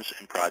 fans,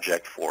 and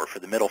project 4 for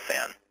the middle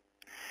fan.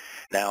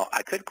 Now,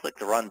 I could click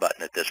the Run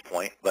button at this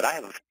point, but I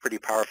have a pretty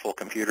powerful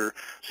computer,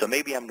 so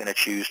maybe I'm going to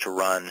choose to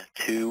run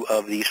 2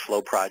 of these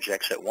flow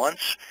projects at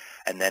once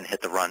and then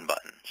hit the Run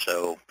button.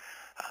 So,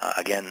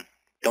 again,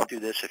 don't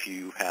do this if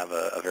you have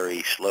a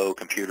very slow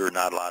computer,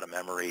 not a lot of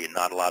memory, and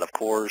not a lot of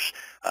cores.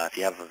 If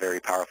you have a very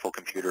powerful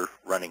computer,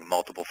 running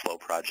multiple flow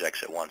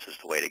projects at once is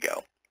the way to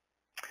go.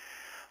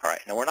 All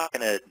right, now we're not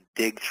going to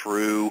dig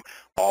through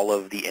all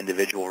of the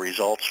individual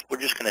results. We're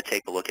just going to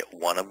take a look at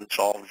one of the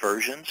solved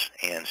versions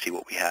and see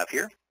what we have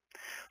here.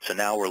 So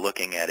now we're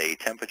looking at a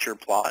temperature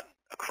plot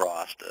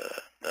across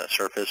the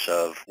surface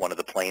of one of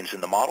the planes in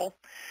the model,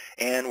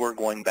 and we're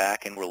going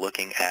back and we're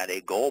looking at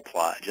a goal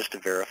plot just to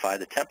verify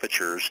the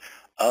temperatures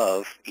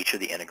of each of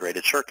the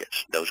integrated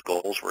circuits. Those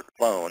goals were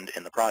cloned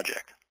in the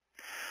project.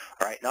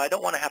 All right, now I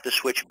don't want to have to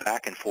switch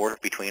back and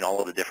forth between all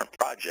of the different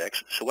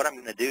projects, so what I'm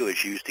going to do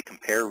is use the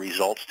Compare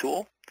Results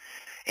tool,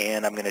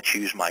 and I'm going to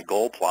choose my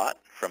goal plot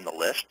from the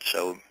list.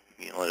 So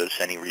you'll notice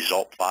any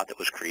result plot that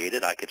was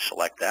created, I could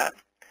select that.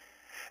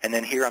 And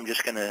then here I'm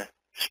just going to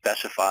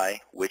specify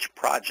which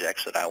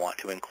projects that I want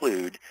to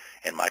include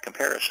in my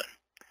comparison.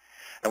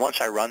 And once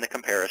I run the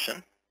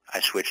comparison, I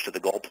switch to the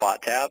Goal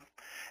Plot tab,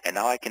 and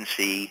now I can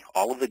see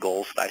all of the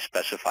goals that I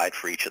specified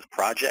for each of the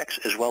projects,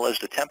 as well as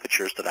the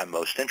temperatures that I'm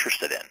most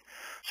interested in.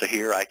 So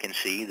here I can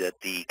see that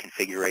the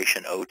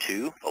configuration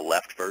 02, the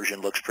left version,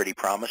 looks pretty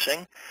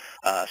promising.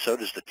 So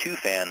does the 2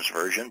 fans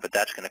version, but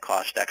that's going to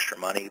cost extra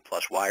money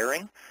plus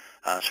wiring.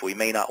 So we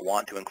may not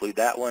want to include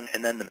that one.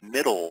 And then the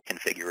middle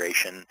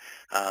configuration,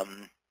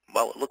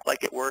 well, it looked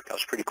like it worked. I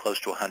was pretty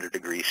close to 100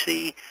 degrees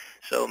C,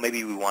 so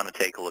maybe we want to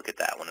take a look at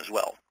that one as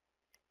well.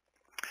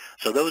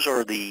 So those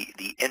are the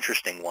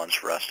interesting ones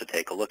for us to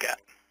take a look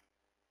at.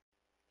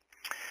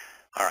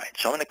 All right,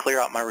 so I'm going to clear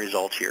out my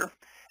results here.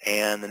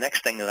 And the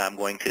next thing that I'm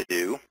going to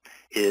do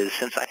is,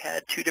 since I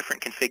had 2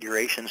 different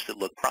configurations that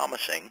look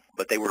promising,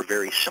 but they were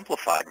very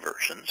simplified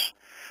versions,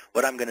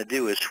 what I'm going to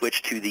do is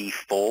switch to the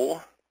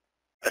full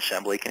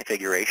assembly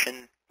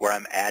configuration where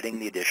I'm adding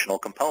the additional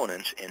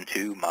components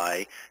into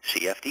my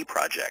CFD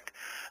project.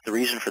 The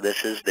reason for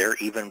this is they're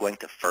even going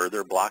to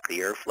further block the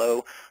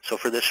airflow. So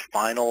for this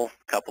final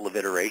couple of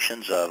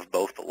iterations of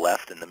both the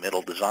left and the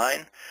middle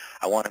design,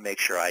 I want to make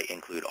sure I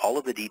include all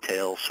of the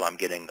details so I'm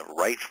getting the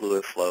right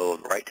fluid flow,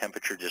 the right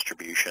temperature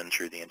distribution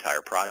through the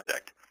entire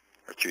project,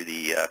 or through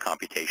the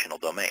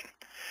computational domain.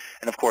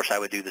 And of course I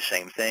would do the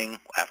same thing.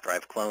 After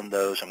I've cloned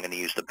those, I'm going to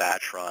use the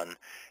batch run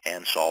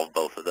and solve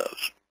both of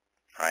those.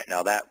 All right,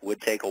 now that would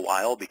take a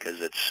while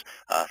because it's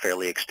a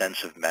fairly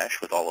extensive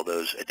mesh with all of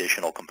those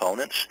additional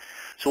components.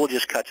 So we'll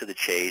just cut to the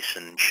chase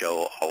and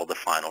show all of the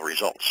final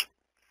results.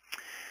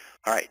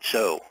 All right,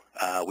 so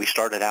we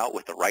started out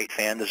with the right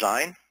fan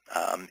design.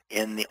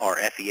 In our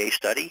FEA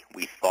study,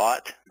 we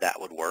thought that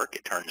would work.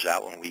 It turns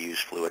out when we use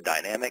fluid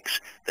dynamics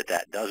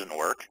that doesn't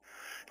work.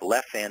 The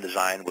left fan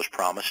design was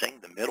promising,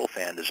 the middle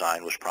fan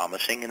design was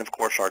promising, and of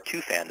course our 2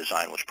 fan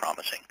design was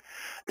promising.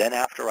 Then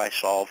after I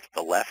solved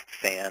the left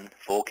fan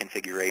full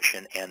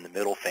configuration and the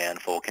middle fan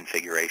full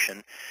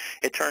configuration,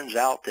 it turns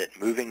out that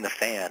moving the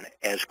fan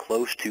as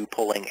close to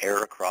pulling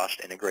air across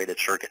integrated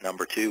circuit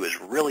number 2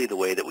 is really the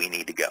way that we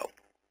need to go.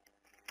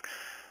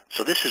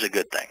 So this is a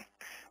good thing.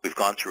 We've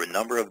gone through a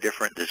number of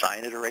different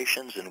design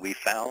iterations, and we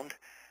found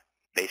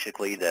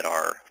basically that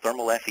our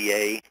thermal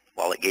FEA,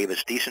 while it gave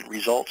us decent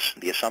results,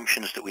 the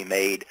assumptions that we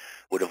made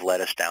would have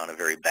led us down a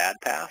very bad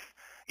path.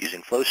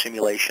 Using flow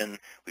simulation,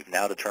 we've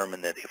now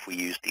determined that if we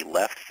use the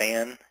left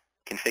fan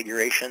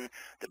configuration,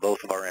 that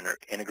both of our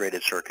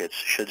integrated circuits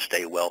should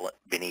stay well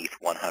beneath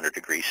 100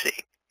 degrees C.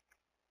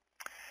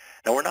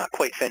 Now we're not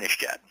quite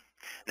finished yet.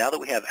 Now that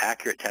we have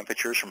accurate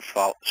temperatures from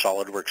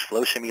SolidWorks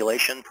flow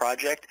simulation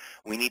project,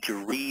 we need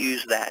to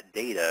reuse that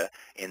data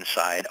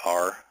inside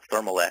our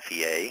thermal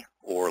FEA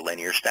or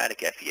linear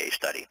static FEA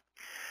study.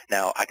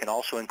 Now, I can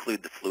also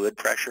include the fluid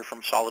pressure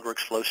from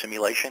SolidWorks flow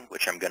simulation,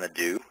 which I'm going to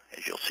do,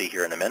 as you'll see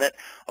here in a minute,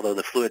 although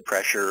the fluid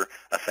pressure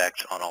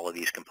effect on all of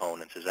these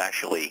components is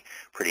actually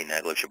pretty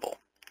negligible.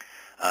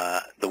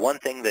 The one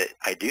thing that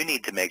I do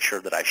need to make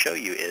sure that I show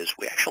you is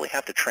we actually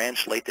have to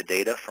translate the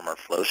data from our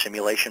flow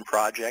simulation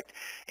project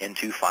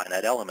into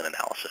finite element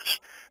analysis.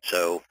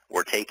 So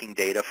we're taking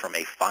data from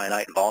a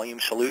finite volume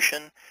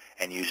solution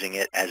and using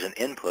it as an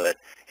input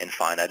in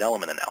finite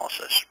element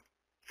analysis.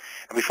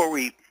 And before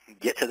we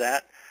get to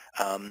that,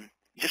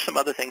 just some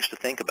other things to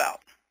think about.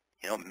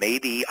 You know,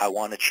 maybe I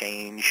want to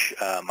change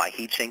my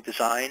heatsink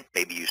design,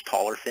 maybe use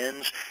taller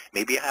fins.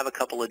 Maybe I have a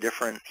couple of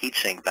different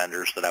heatsink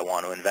vendors that I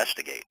want to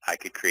investigate. I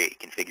could create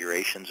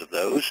configurations of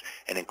those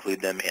and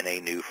include them in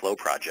a new flow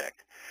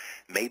project.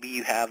 Maybe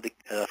you have the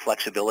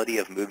flexibility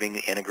of moving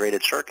the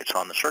integrated circuits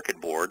on the circuit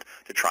board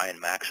to try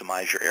and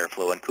maximize your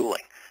airflow and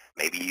cooling.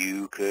 Maybe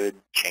you could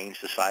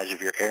change the size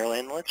of your air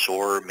inlets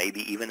or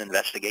maybe even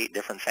investigate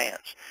different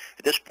fans.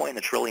 At this point,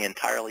 it's really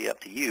entirely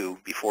up to you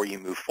before you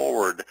move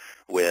forward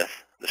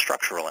with the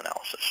structural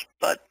analysis,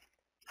 but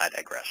I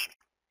digress.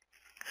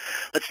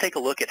 Let's take a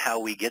look at how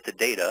we get the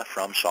data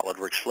from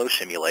SolidWorks flow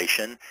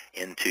simulation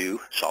into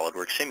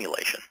SolidWorks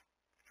simulation.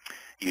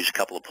 use a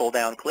couple of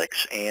pull-down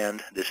clicks,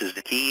 and this is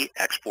the key,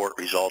 export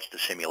results to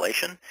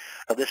simulation.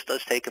 Now, this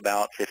does take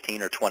about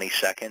 15 or 20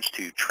 seconds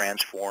to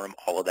transform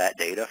all of that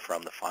data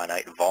from the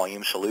finite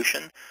volume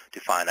solution to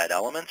finite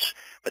elements,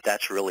 but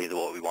that's really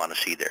what we want to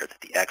see there,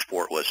 that the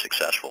export was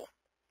successful.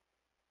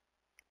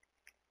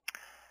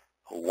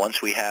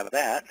 Once we have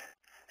that,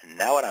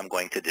 now what I'm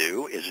going to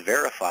do is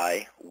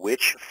verify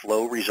which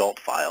flow result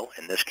file,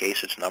 in this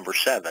case it's number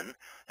 7,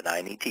 that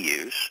I need to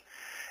use.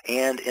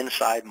 And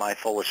inside my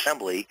full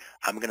assembly,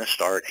 I'm going to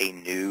start a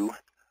new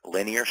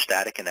linear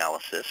static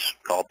analysis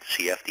called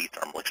CFD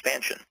thermal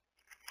expansion.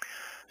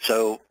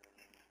 So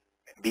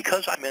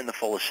because I'm in the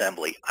full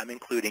assembly, I'm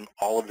including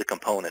all of the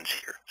components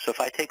here. So if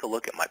I take a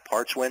look at my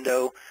parts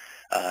window,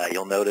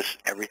 you'll notice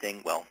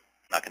everything, well,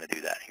 I'm not going to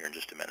do that here in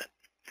just a minute.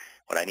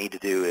 What I need to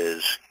do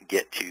is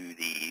get to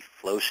the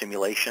flow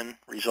simulation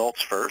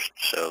results first.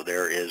 So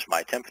there is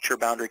my temperature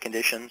boundary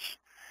conditions.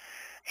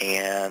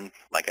 And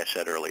like I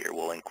said earlier,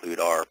 we'll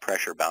include our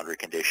pressure boundary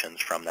conditions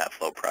from that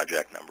flow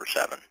project number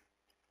 7.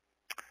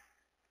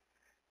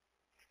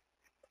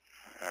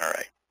 All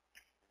right.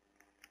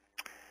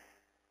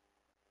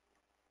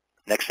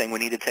 Next thing we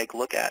need to take a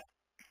look at.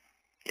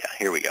 Yeah,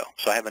 here we go.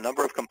 So I have a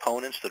number of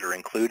components that are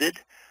included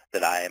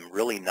that I am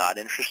really not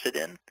interested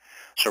in.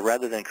 So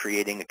rather than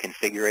creating a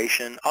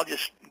configuration, I'll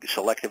just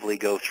selectively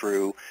go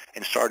through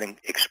and start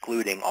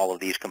excluding all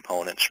of these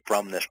components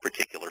from this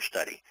particular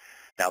study.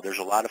 Now, there's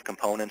a lot of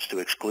components to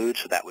exclude,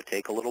 so that would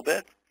take a little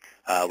bit.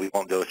 We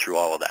won't go through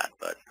all of that,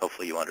 but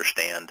hopefully you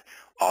understand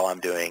all I'm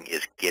doing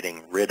is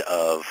getting rid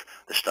of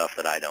the stuff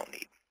that I don't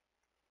need.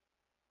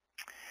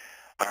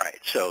 All right,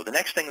 so the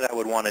next thing that I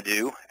would want to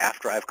do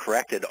after I've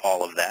corrected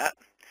all of that,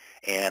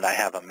 and I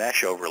have a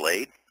mesh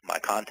overlaid, my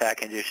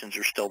contact conditions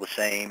are still the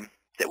same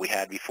that we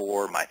had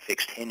before, my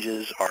fixed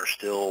hinges are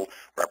still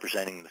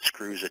representing the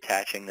screws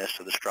attaching this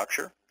to the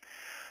structure.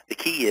 The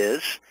key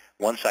is,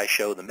 once I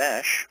show the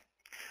mesh,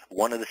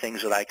 one of the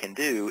things that I can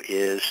do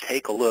is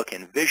take a look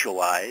and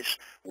visualize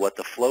what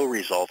the flow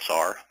results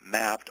are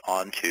mapped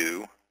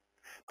onto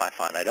my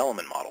finite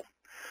element model.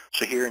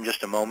 So here in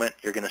just a moment,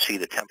 you're going to see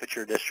the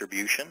temperature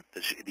distribution.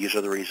 These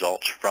are the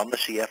results from the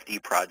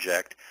CFD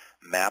project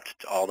mapped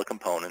to all the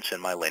components in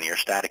my linear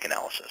static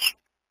analysis.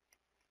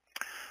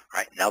 All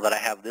right, now that I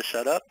have this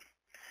set up,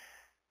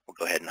 we'll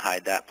go ahead and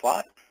hide that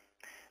plot.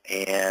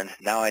 And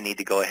now I need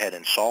to go ahead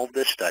and solve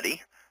this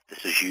study.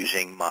 This is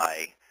using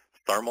my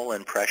thermal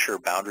and pressure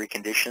boundary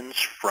conditions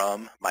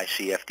from my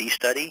CFD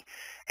study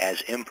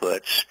as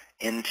inputs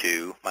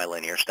into my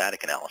linear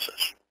static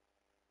analysis.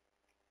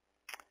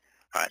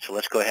 All right, so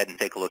let's go ahead and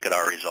take a look at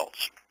our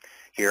results.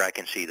 Here I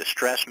can see the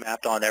stress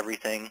mapped on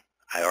everything.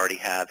 I already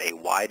have a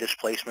Y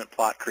displacement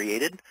plot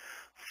created,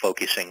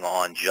 focusing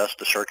on just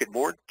the circuit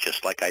board,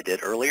 just like I did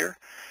earlier.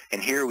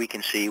 And here we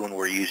can see when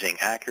we're using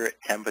accurate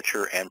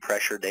temperature and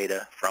pressure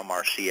data from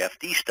our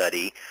CFD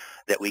study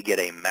that we get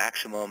a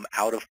maximum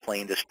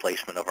out-of-plane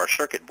displacement of our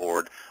circuit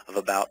board of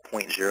about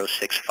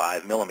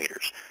 0.065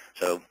 millimeters.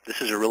 So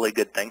this is a really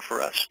good thing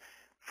for us.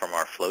 From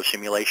our flow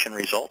simulation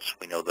results,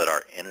 we know that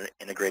our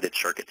integrated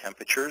circuit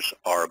temperatures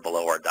are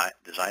below our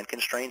design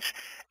constraints,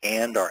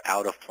 and our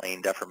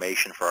out-of-plane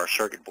deformation for our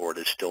circuit board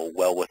is still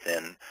well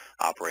within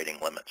operating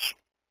limits.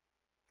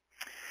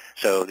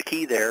 So the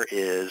key there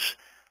is,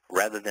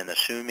 rather than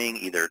assuming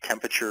either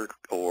temperature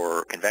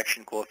or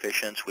convection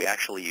coefficients, we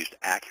actually used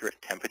accurate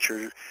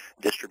temperature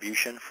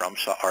distribution from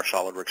our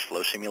SOLIDWORKS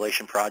flow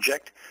simulation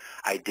project.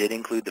 I did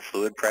include the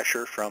fluid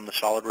pressure from the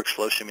SOLIDWORKS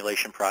flow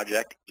simulation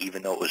project,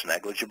 even though it was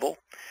negligible.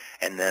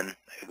 And then,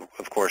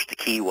 of course, the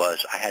key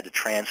was I had to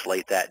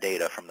translate that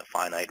data from the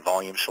finite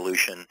volume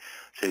solution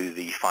to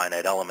the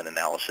finite element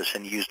analysis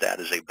and use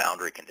that as a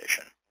boundary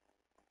condition.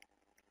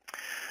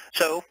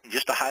 So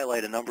just to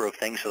highlight a number of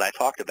things that I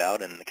talked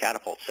about in the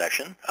catapult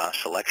session,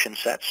 selection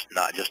sets,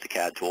 not just a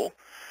CAD tool.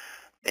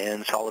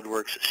 In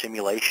SOLIDWORKS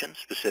simulation,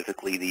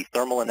 specifically the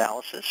thermal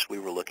analysis, we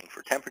were looking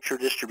for temperature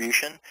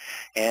distribution.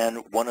 And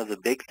one of the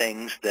big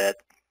things that,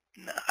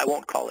 I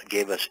won't call it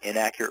gave us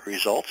inaccurate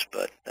results,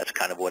 but that's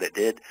kind of what it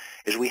did,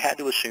 is we had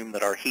to assume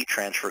that our heat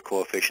transfer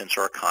coefficients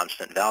are a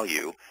constant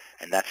value,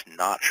 and that's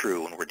not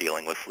true when we're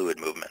dealing with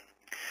fluid movement.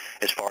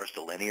 As far as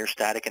the linear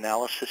static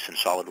analysis in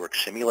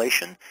SOLIDWORKS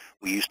simulation,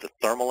 we used the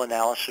thermal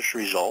analysis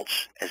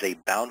results as a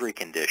boundary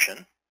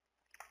condition,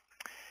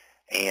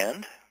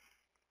 and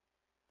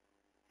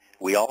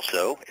we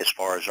also, as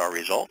far as our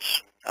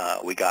results,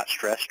 we got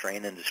stress,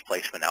 strain, and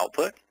displacement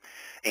output,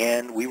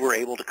 and we were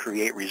able to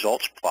create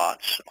results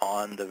plots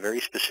on the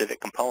very specific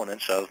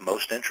components of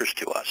most interest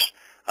to us,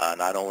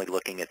 not only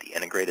looking at the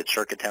integrated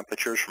circuit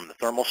temperatures from the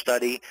thermal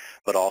study,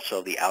 but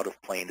also the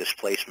out-of-plane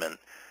displacement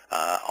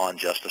on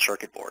just the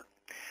circuit board.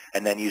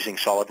 And then using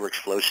SOLIDWORKS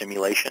flow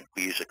simulation,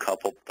 we use a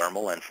coupled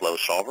thermal and flow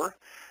solver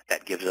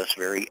that gives us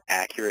very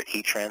accurate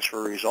heat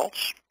transfer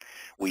results.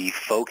 We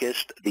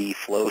focused the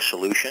flow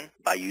solution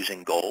by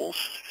using goals,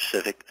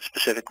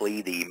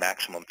 specifically the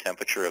maximum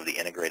temperature of the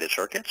integrated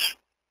circuits.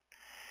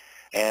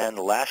 And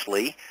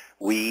lastly,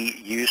 we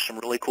use some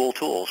really cool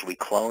tools. We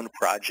cloned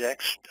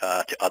projects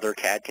to other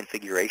CAD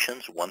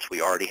configurations once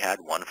we already had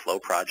one flow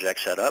project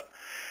set up.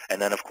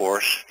 And then, of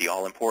course, the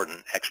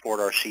all-important, export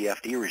our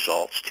CFD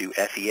results to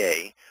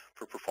FEA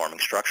for performing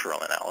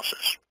structural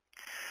analysis.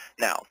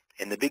 Now,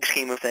 in the big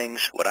scheme of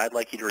things, what I'd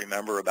like you to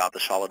remember about the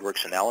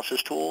SOLIDWORKS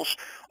analysis tools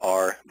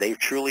are they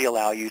truly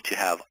allow you to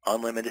have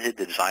unlimited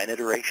design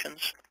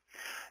iterations.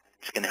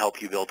 It's going to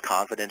help you build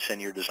confidence in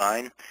your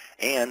design,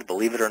 and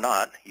believe it or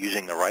not,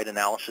 using the right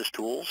analysis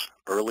tools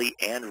early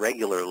and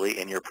regularly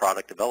in your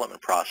product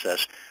development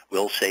process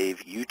will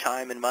save you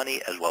time and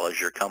money as well as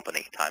your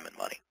company time and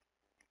money.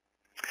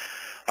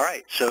 All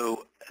right,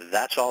 so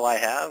that's all I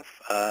have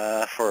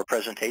for a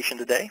presentation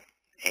today.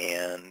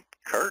 And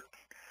Kurt,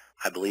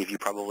 I believe you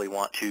probably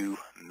want to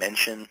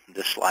mention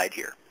this slide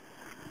here.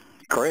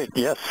 Great.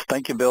 Yes.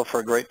 Thank you, Bill,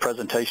 for a great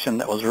presentation.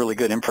 That was really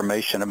good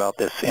information about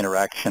this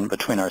interaction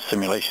between our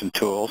simulation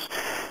tools.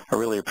 I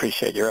really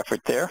appreciate your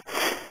effort there.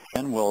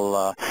 And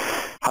we'll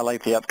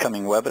highlight the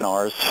upcoming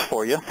webinars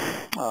for you.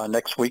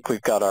 Next week,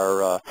 we've got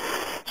our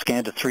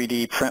Scan to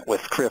 3D Print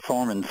with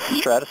Creaform and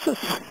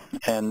Stratasys.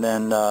 And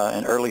then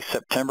in early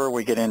September,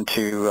 we get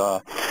into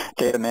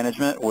data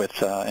management with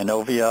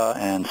Innovia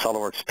and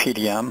SOLIDWORKS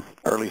PDM,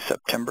 early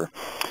September.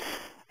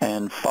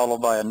 And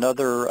followed by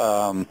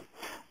another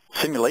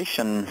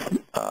simulation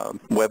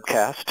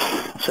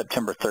webcast,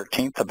 September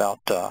 13th, about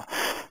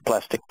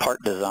plastic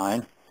part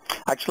design.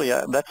 Actually,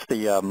 that's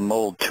the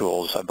mold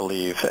tools, I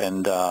believe,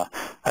 and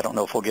I don't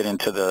know if we'll get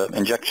into the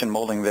injection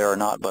molding there or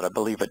not, but I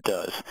believe it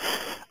does.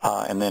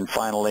 And then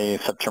finally,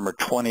 September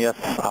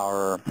 20th,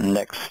 our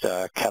next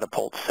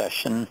catapult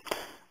session.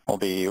 We'll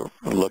be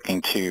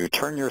looking to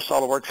turn your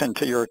SOLIDWORKS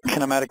into your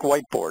kinematic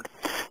whiteboard.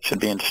 Should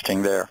be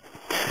interesting there.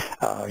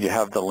 You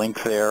have the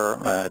link there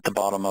at the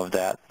bottom of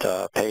that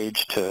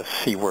page to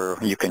see where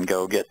you can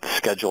go get the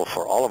schedule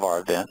for all of our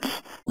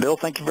events. Bill,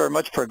 thank you very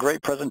much for a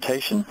great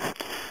presentation.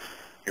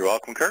 You're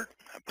welcome, Kurt.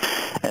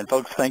 And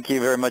folks, thank you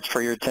very much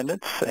for your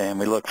attendance, and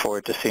we look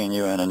forward to seeing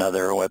you in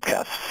another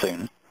webcast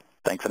soon.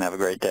 Thanks and have a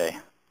great day.